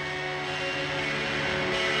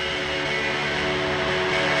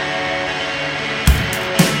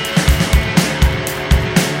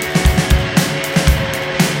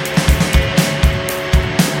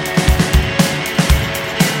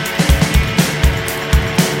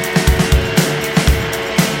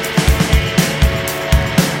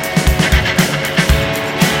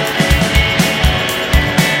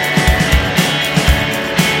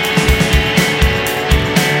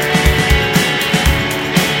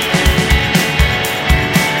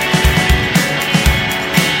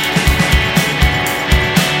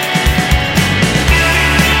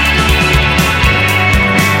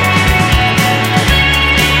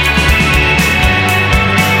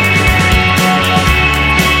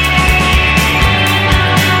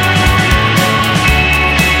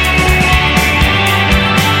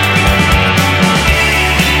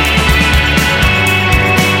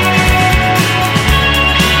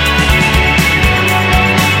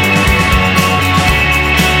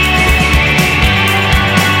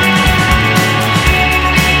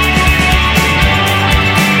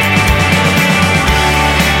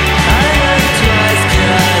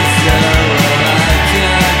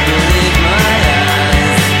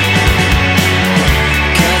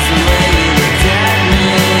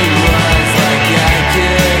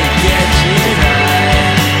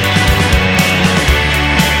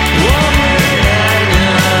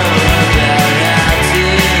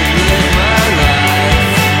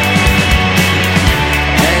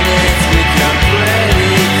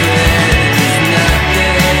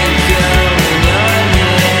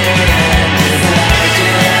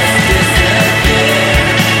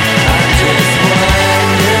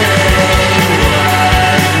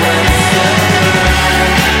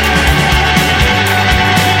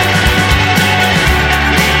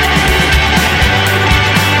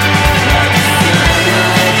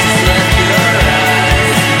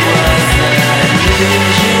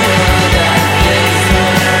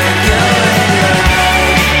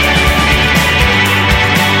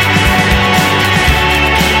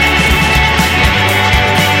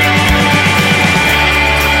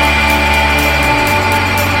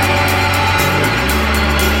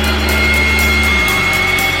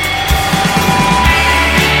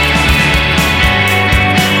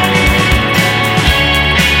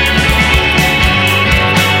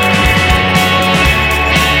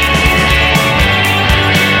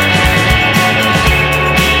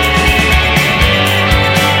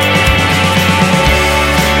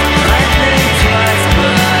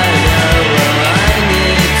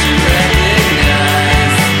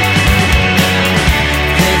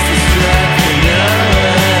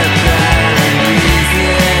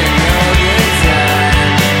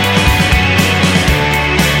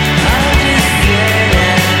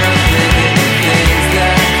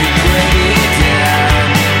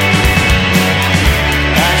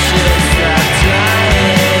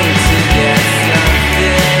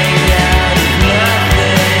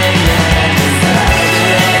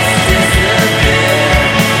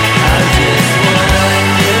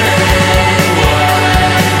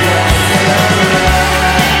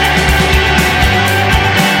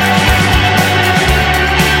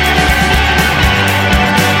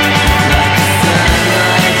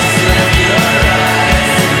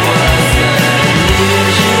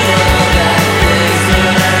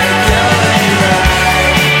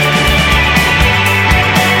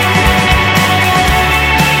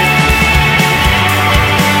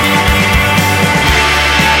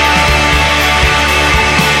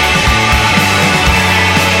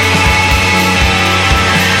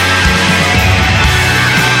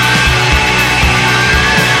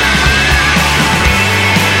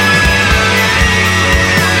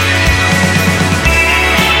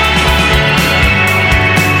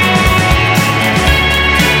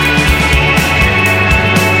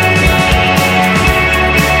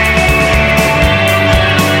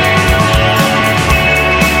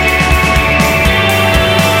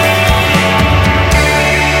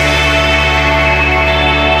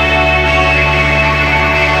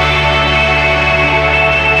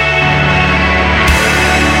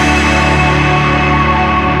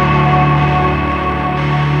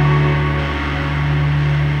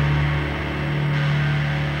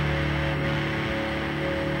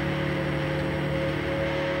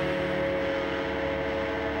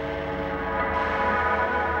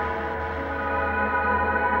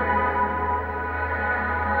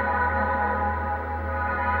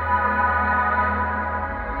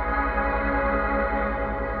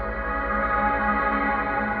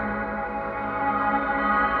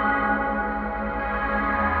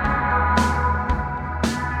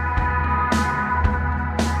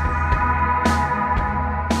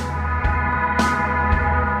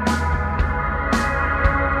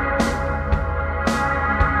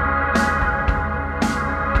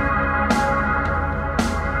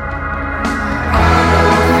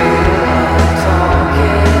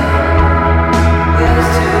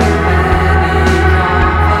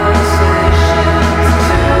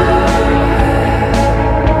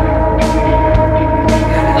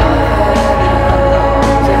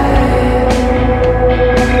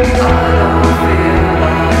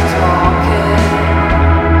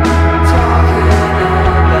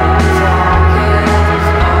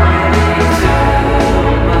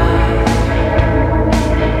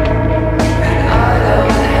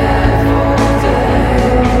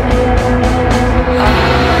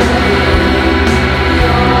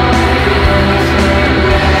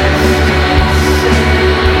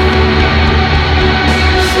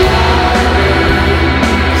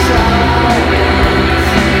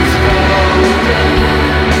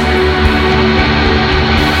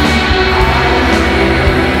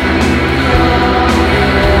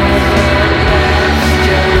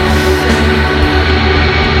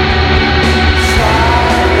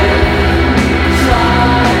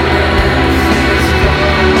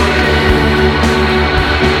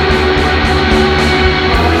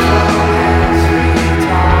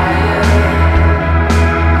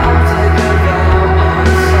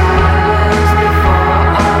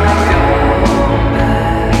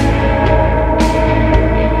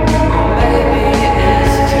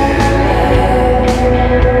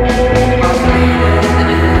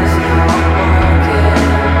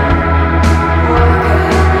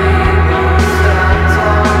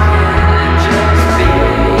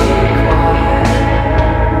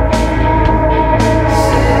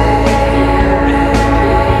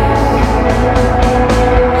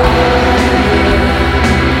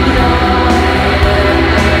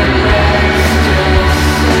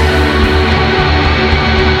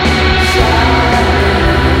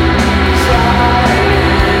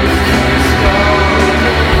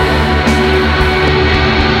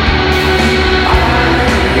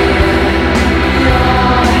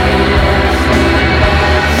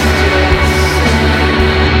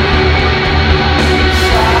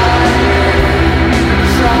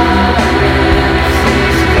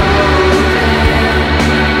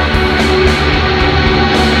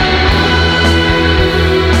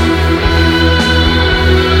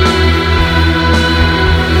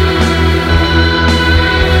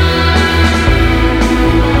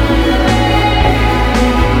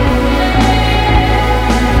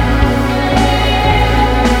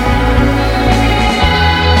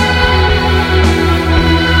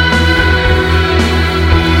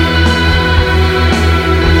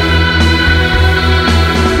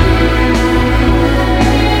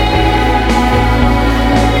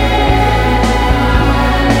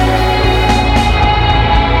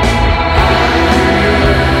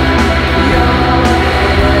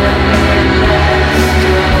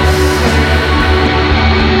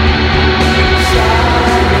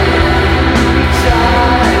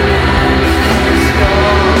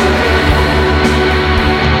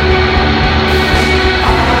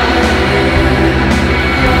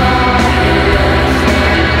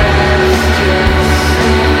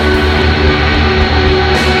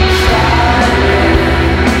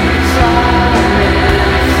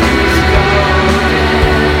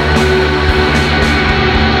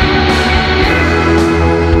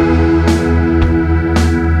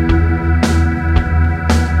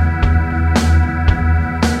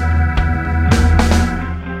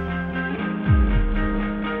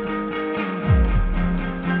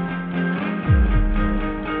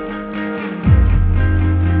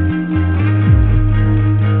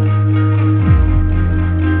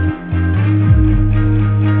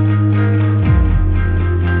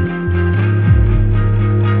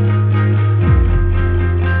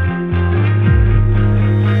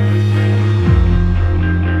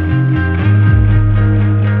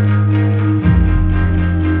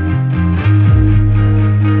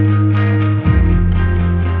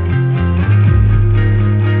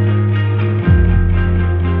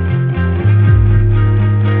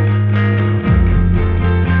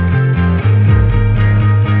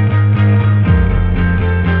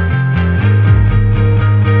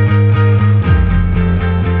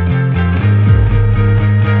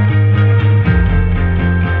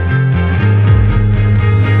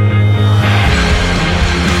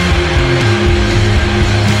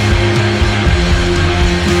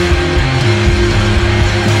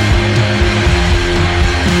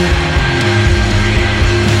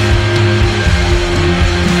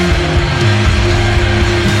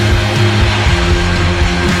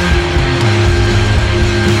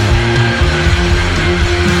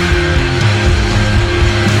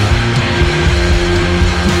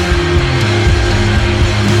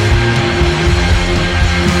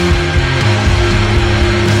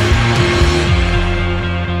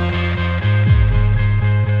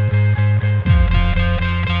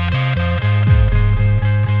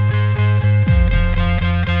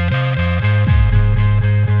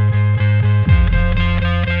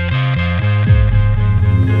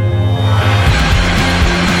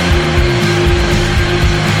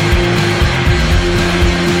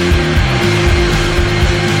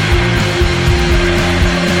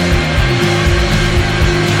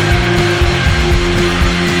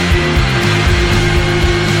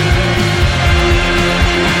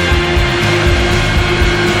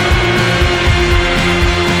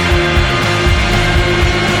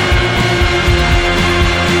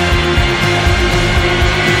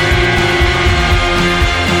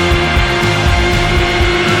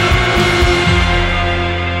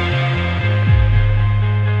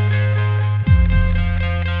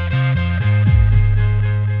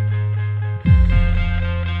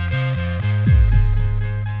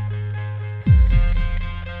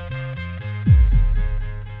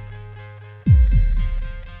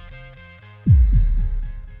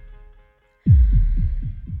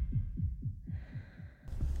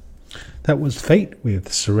 That was Fate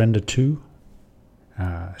with Surrender To.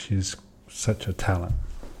 She's such a talent.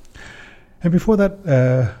 And before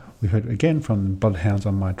that, we heard again from Bloodhounds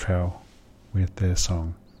on My Trail with their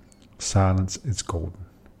song Silence is Golden.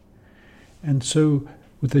 And so,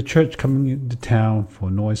 with the church coming into town for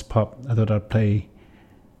noise pop, I thought I'd play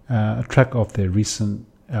a track off their recent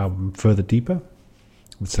album Further Deeper.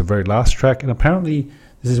 It's the very last track, and apparently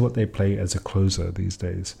this is what they play as a closer these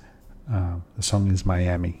days. The song is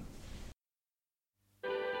Miami.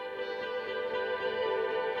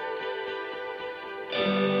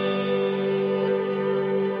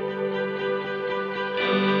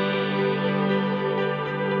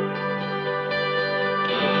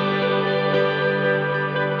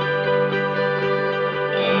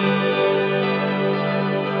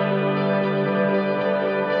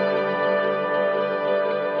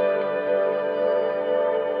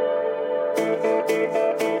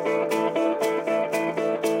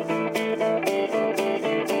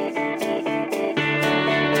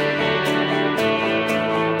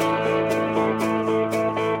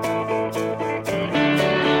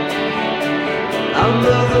 I'm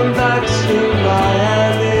moving back to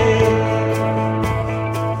Miami.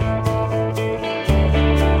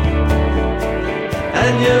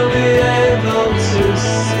 And you'll be able to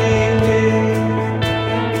see me.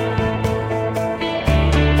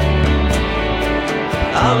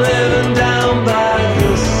 I'm living down by the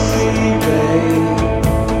sea, babe.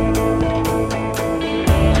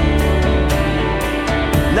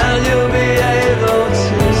 Now you'll be able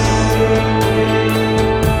to see me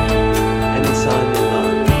anytime you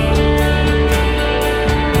like.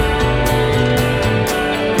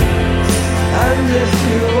 And if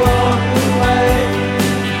you walk away,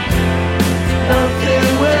 nothing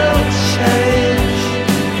will change.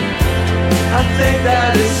 I think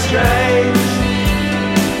that is strange.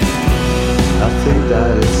 I think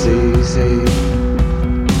that it's easy.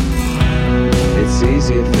 It's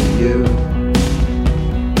easier for you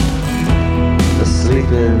to sleep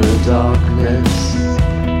in the darkness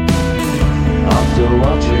after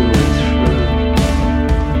what you went through.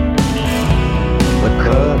 The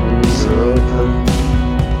curtains are open,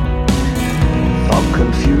 fog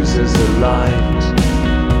confuses the light.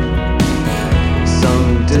 Some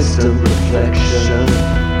distant reflection,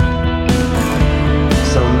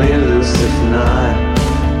 some elusive night.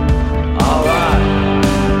 Alright.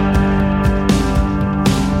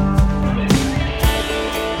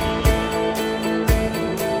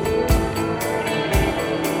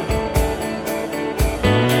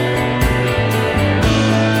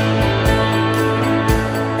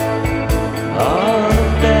 Oh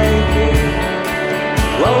baby,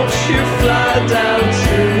 won't you fly down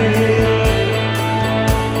to me?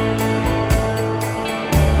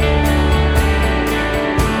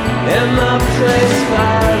 In my place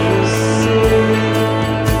by the sea.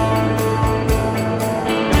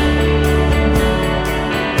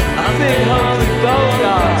 I think Humphrey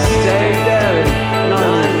Bogart stayed there in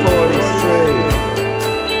 1943.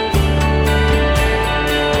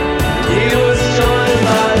 He was joined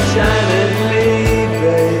by Janet Lee,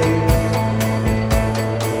 babe.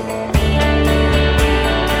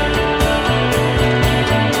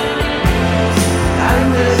 And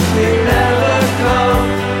if we never come,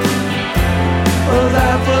 well,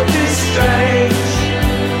 that would be strange.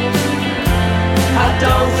 I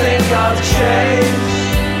don't think I've changed.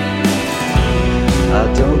 I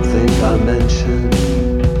don't think I mentioned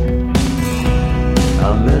I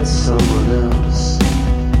met someone else.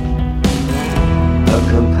 Her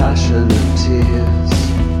compassion and tears,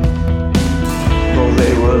 oh,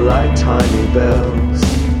 they were like tiny bells.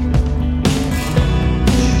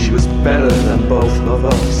 She was better than both of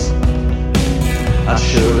us. I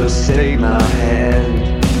should have stayed my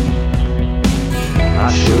hand. I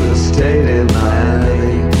should have stayed in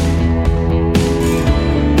Miami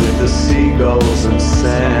with the seagulls and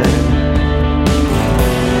sand.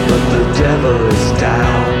 But the devil is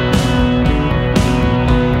down,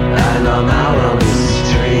 and I'm out on the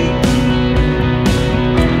street,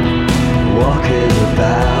 walking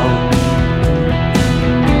about,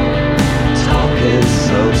 talking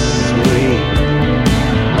so sweet,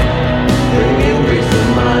 bringing brief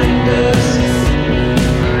reminders.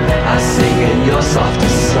 I sing in your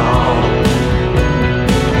softest song.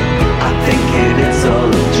 I think it's all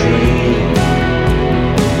a dream,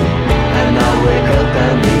 and I wake up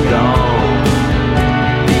and be gone.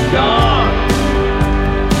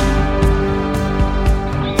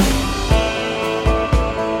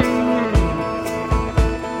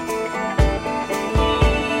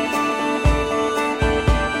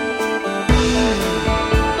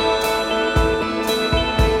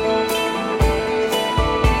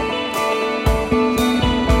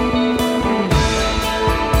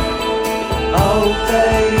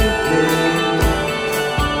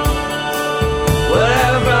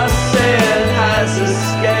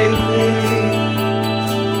 save me.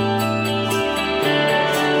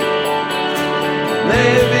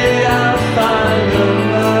 Maybe I'll find the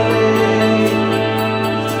money.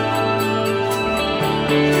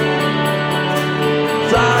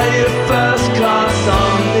 Fly you first class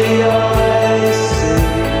on the OAC.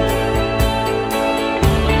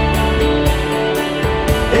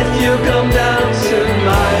 If you come down to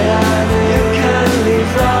Miami, you can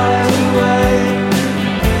leave right away.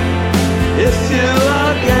 If you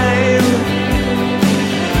are game,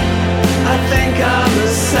 I think I'm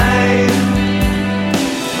the same.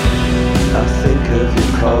 I think of you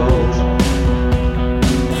cold,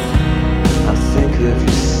 I think of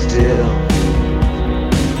you still,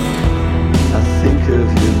 I think of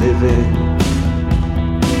you living,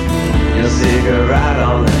 your cigarette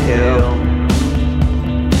on the hill.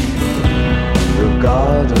 Your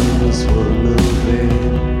gardens were moving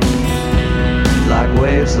like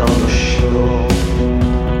waves on the shore.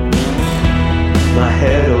 My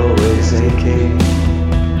head always aching,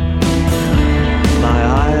 my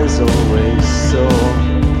eyes always sore.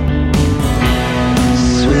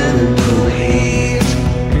 Swimming pool heat,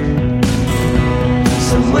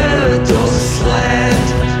 somewhere the door slammed,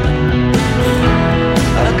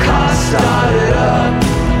 a car started up,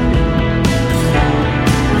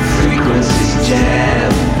 frequencies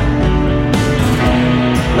jam.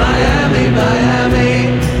 Miami, Miami,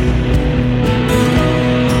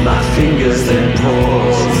 my fingers then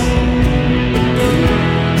pause.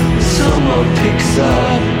 Someone picks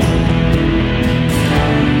up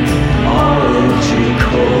orangey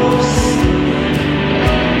course.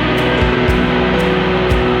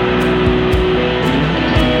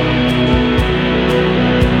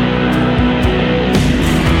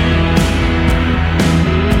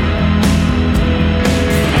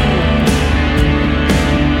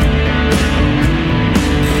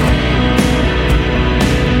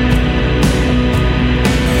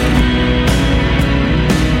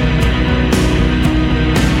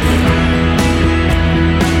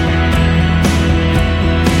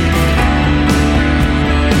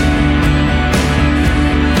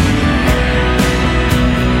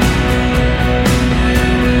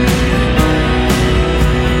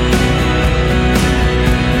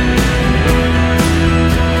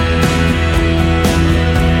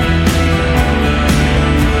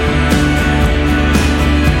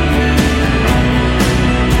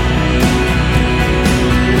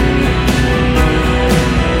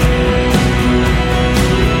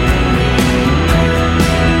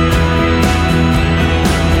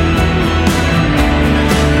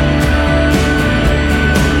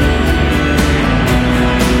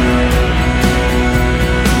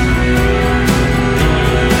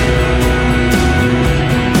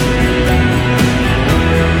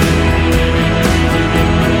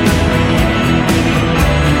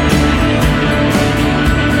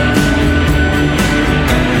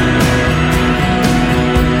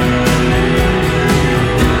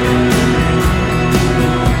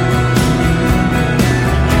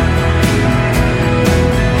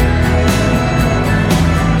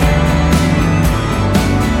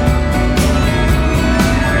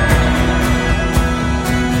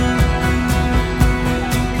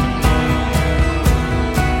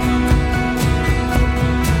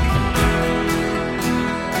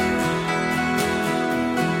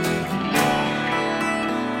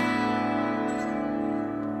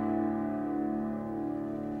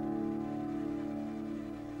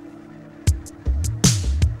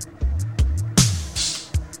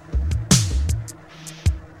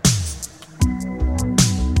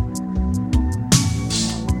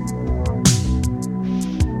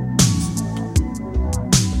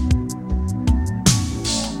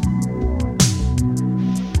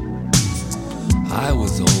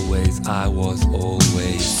 I was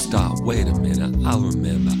always. Stop, wait a minute, I'll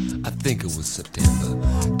remember. I think it was September.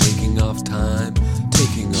 Taking off time,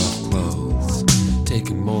 taking off clothes.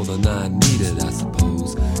 Taking more than I needed, I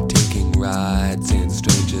suppose. Taking rides in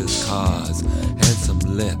strangers' cars. Handsome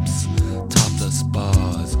lips, topless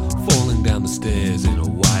bars. Falling down the stairs in a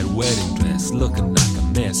white wedding dress. Looking like a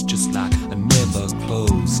mess, just like I never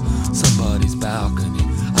close. Somebody's balcony,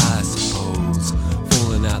 I suppose.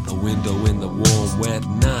 Falling out the window in the warm, wet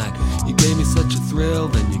night. You gave me such a thrill,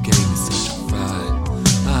 then you gave me such a fright.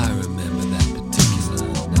 I remember that particular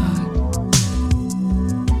night.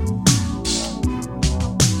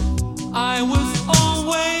 I was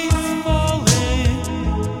always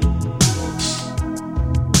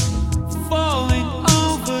falling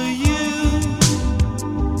over you.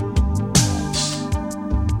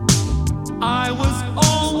 I was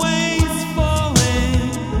always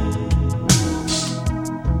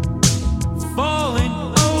falling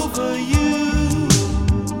over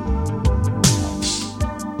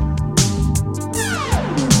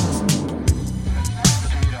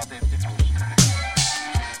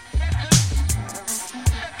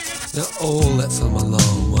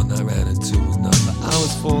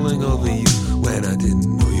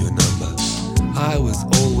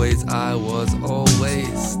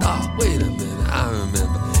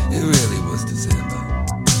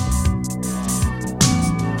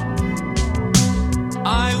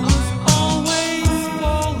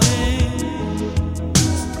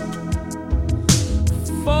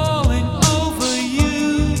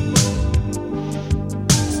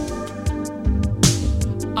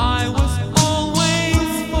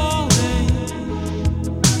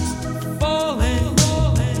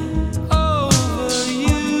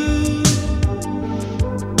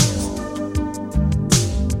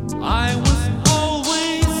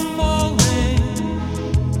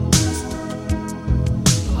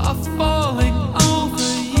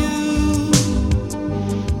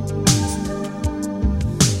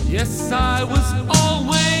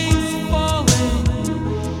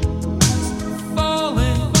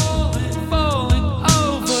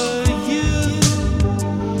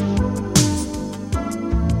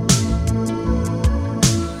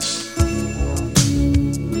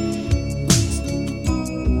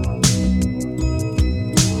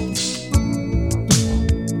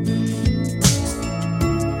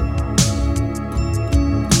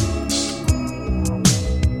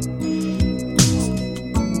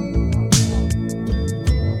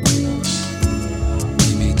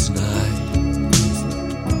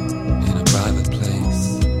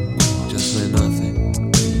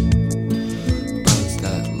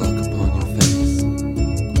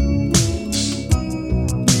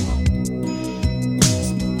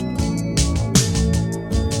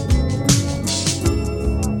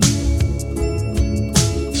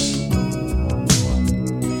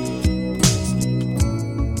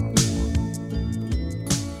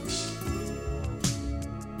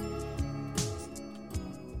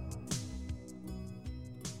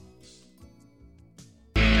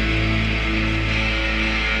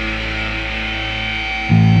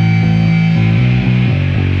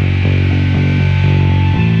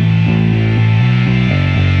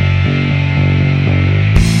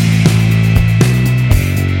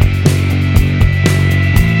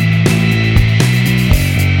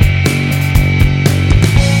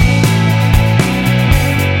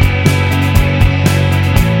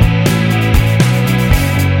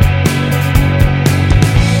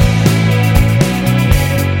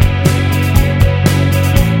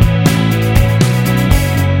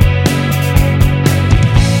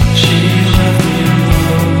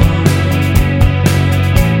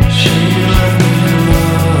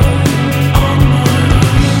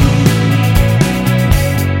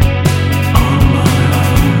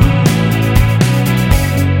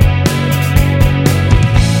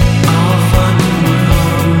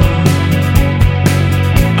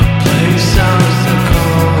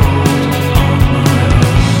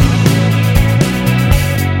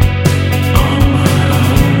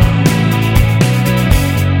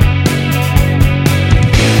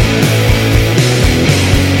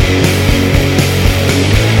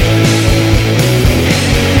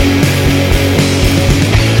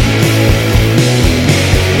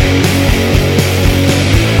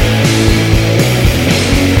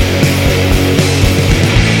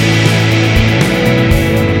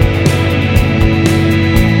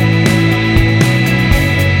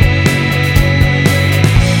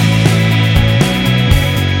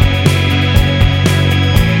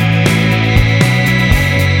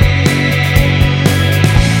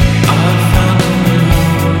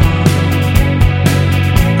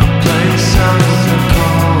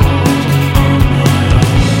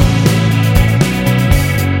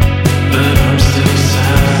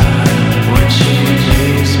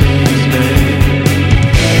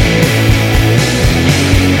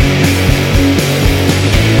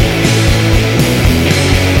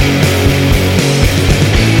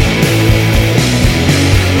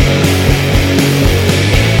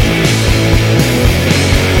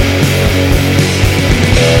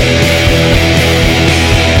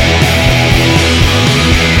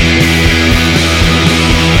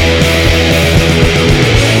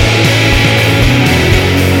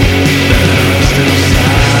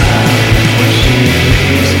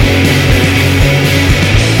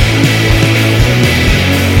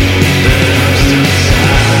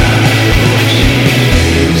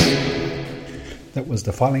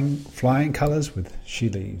Flying Colours with She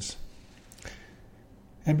Leaves.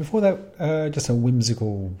 And before that, just a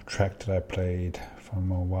whimsical track that I played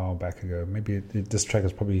from a while back ago. Maybe this track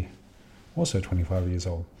is probably also 25 years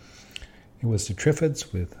old. It was the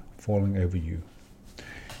Triffids with Falling Over You.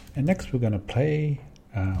 And next we're going to play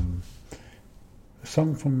a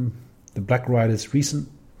song from the Black Riders'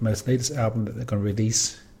 most latest album that they're going to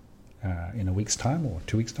release in a week's time or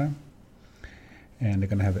 2 weeks' time. And they're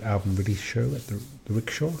going to have an album release show at the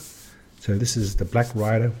Rickshaw. So this is the Black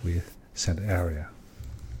Rider with Santa Aria.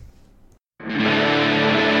 Thank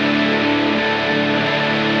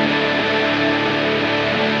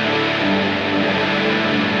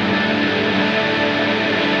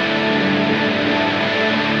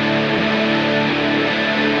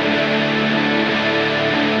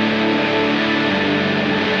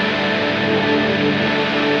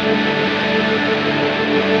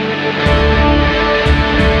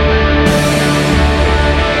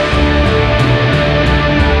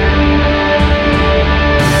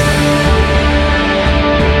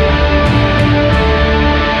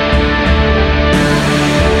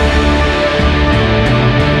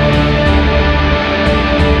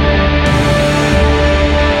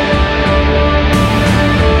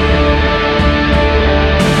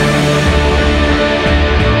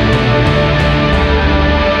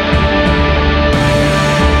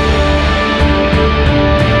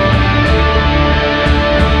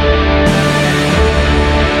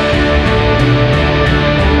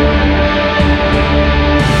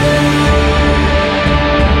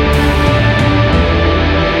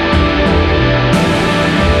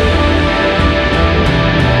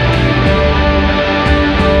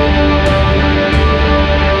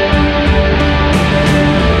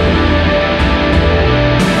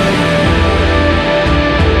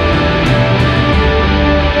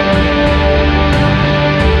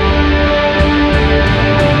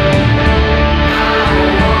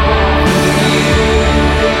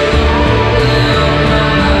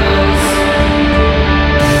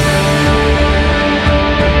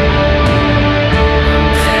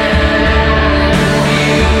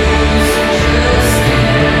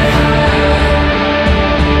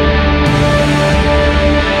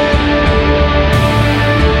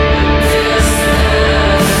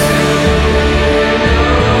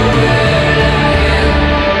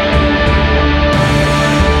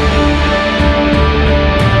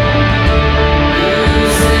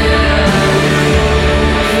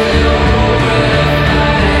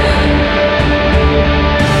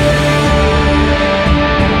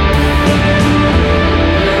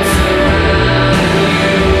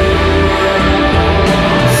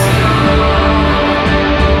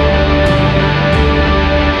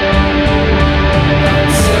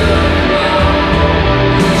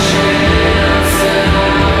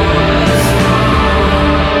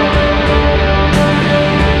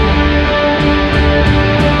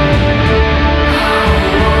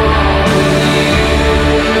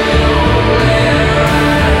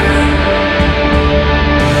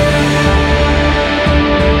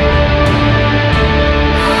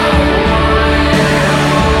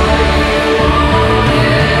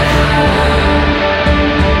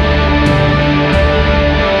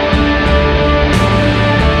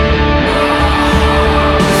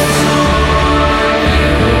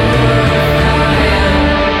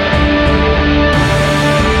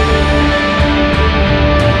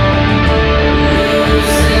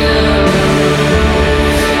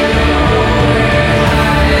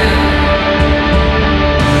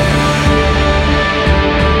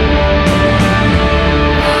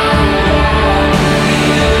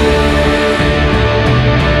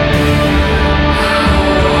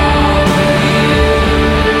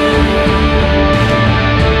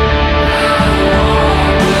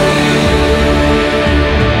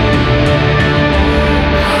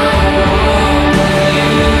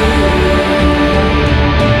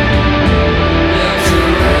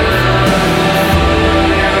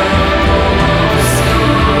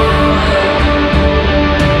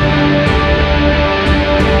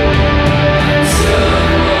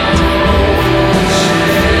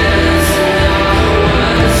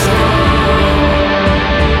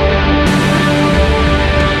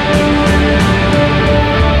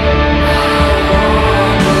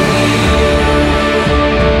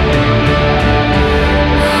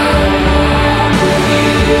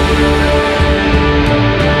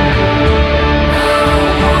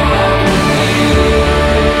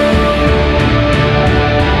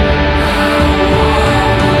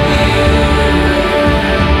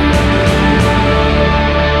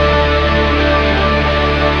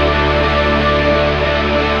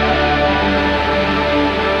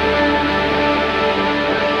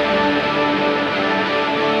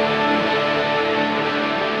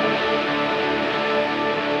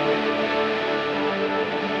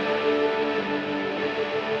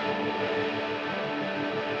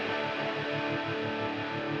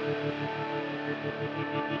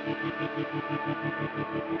With a head of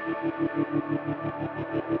corruption.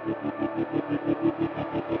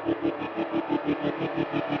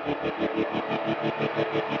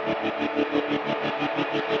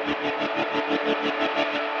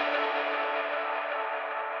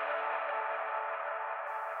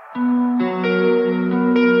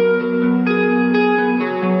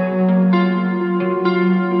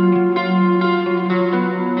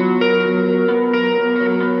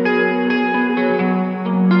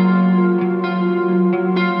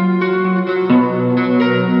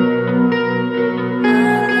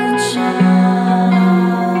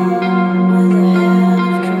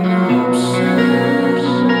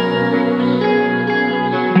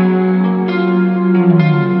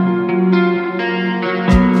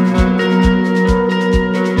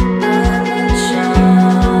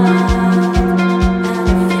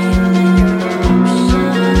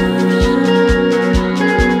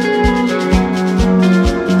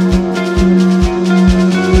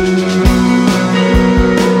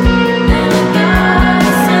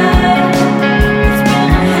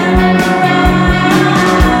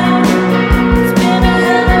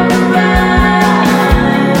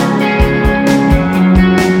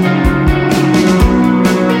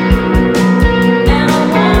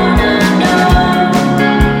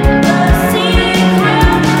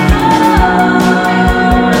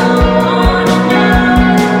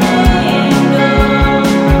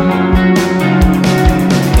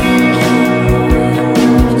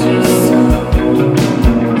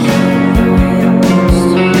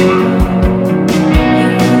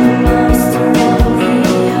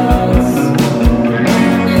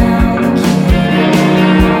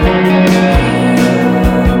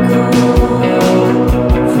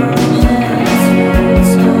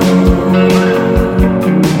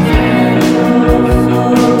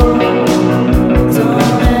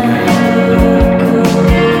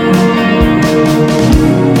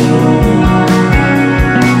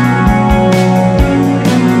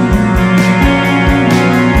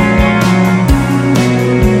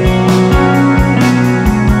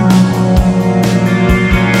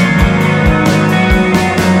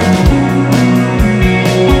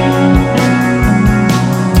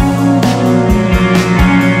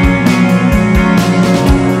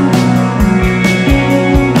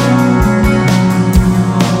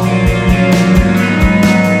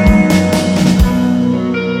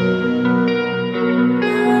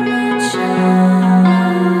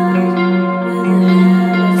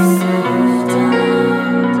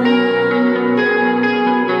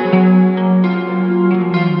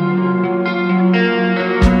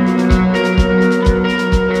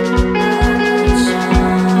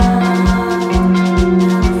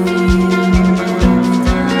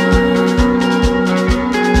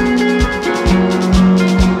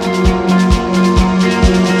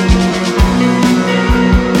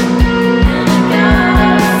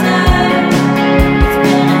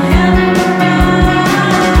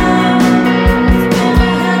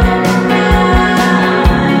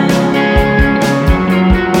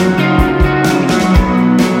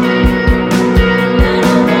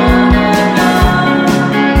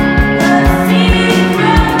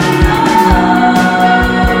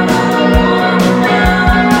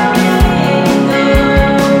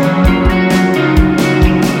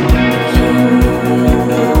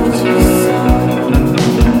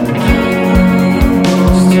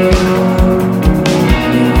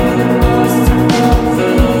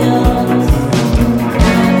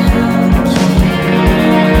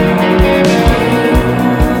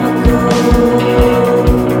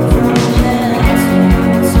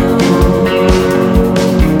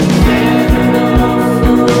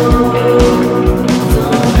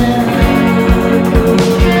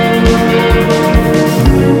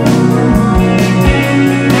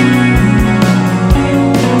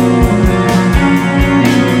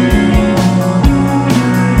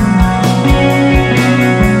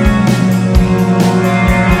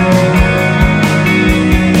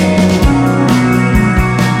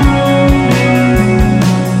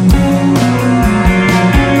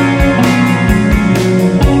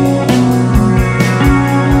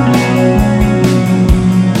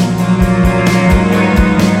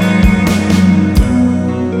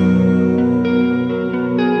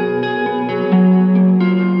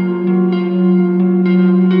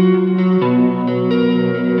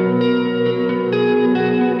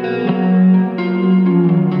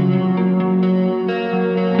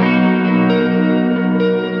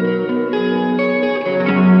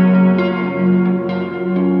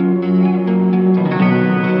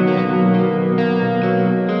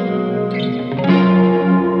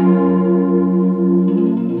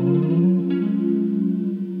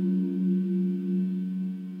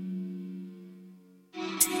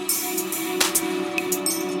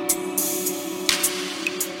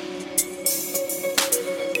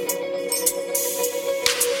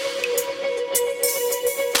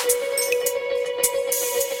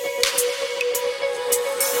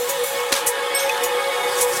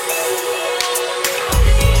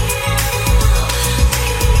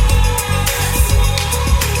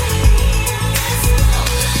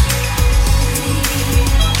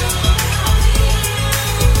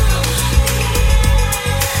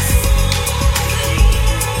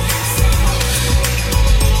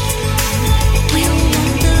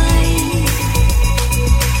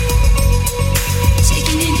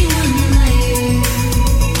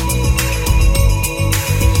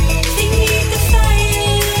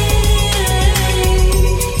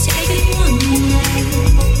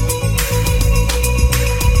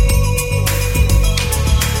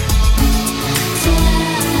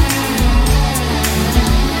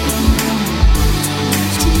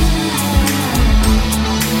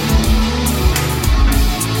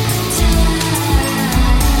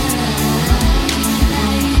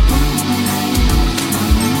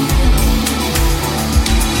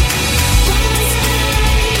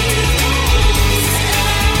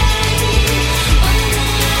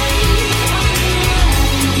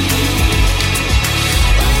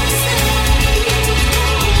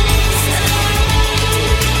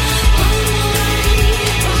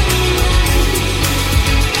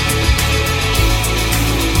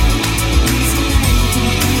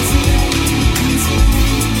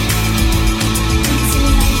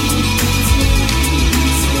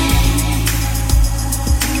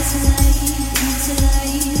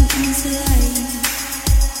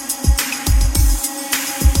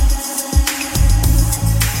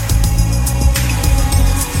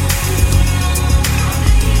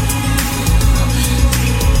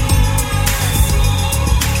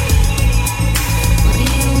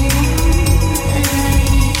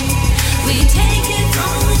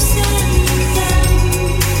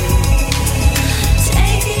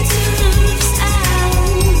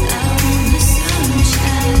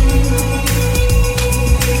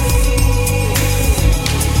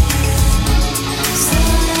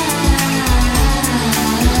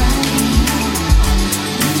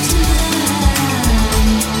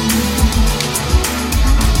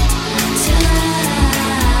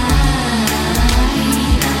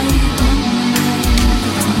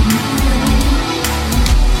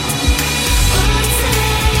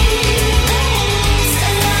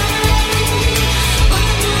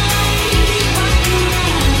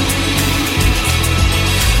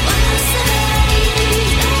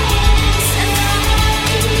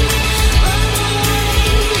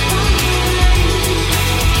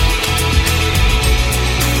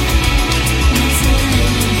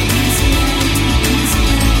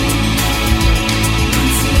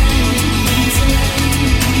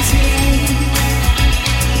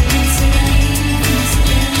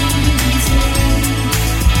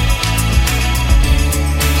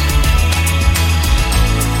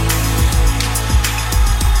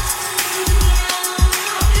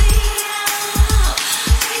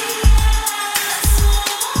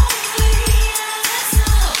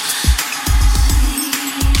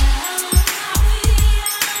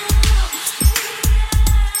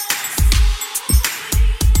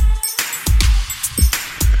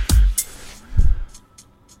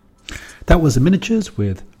 that was the Miniatures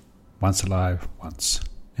with Once Alive Once.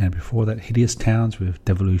 And before that, Hideous Towns with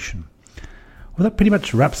Devolution. Well, that pretty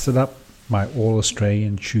much wraps it up. My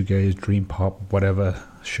all-Australian shoegaze, dream pop, whatever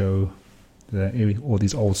show. All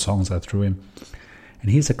these old songs I threw in. And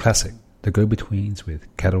here's a classic, The Go-Betweens with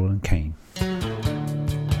Cattle and Cane.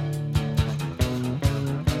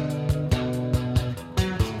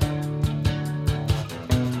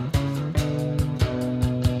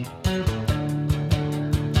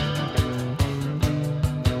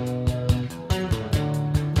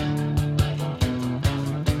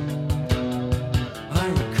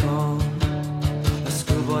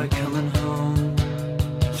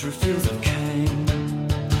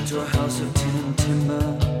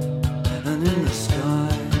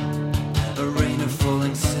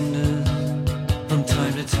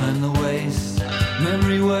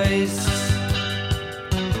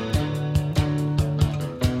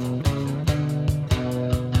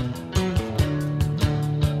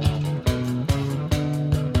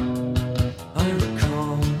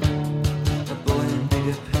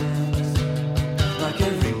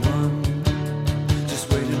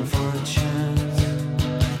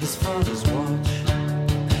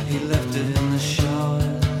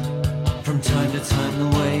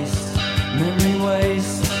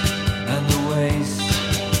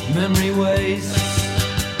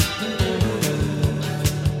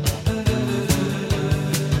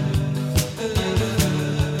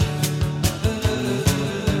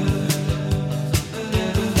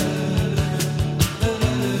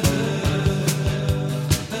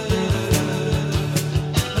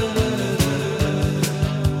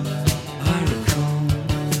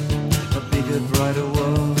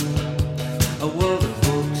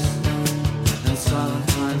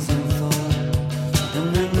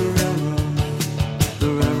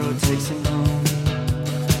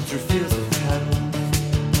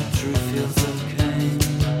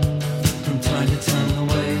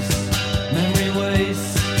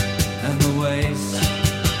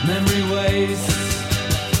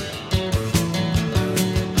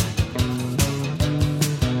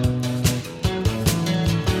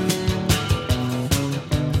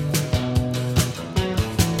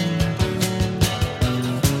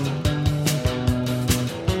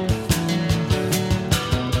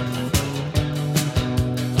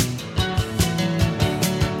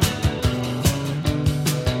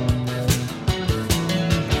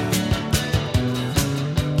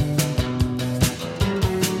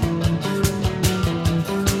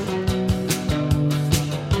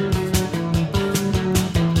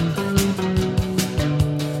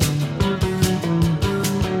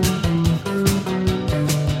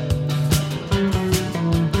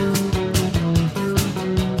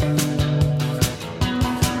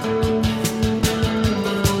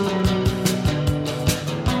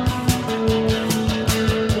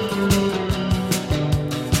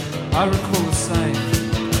 I recall the same,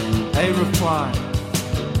 a reply,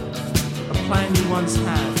 a plan you once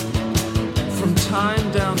had. From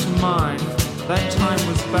time down to mine, that time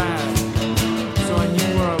was bad, so I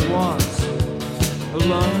knew where I was,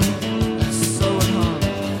 alone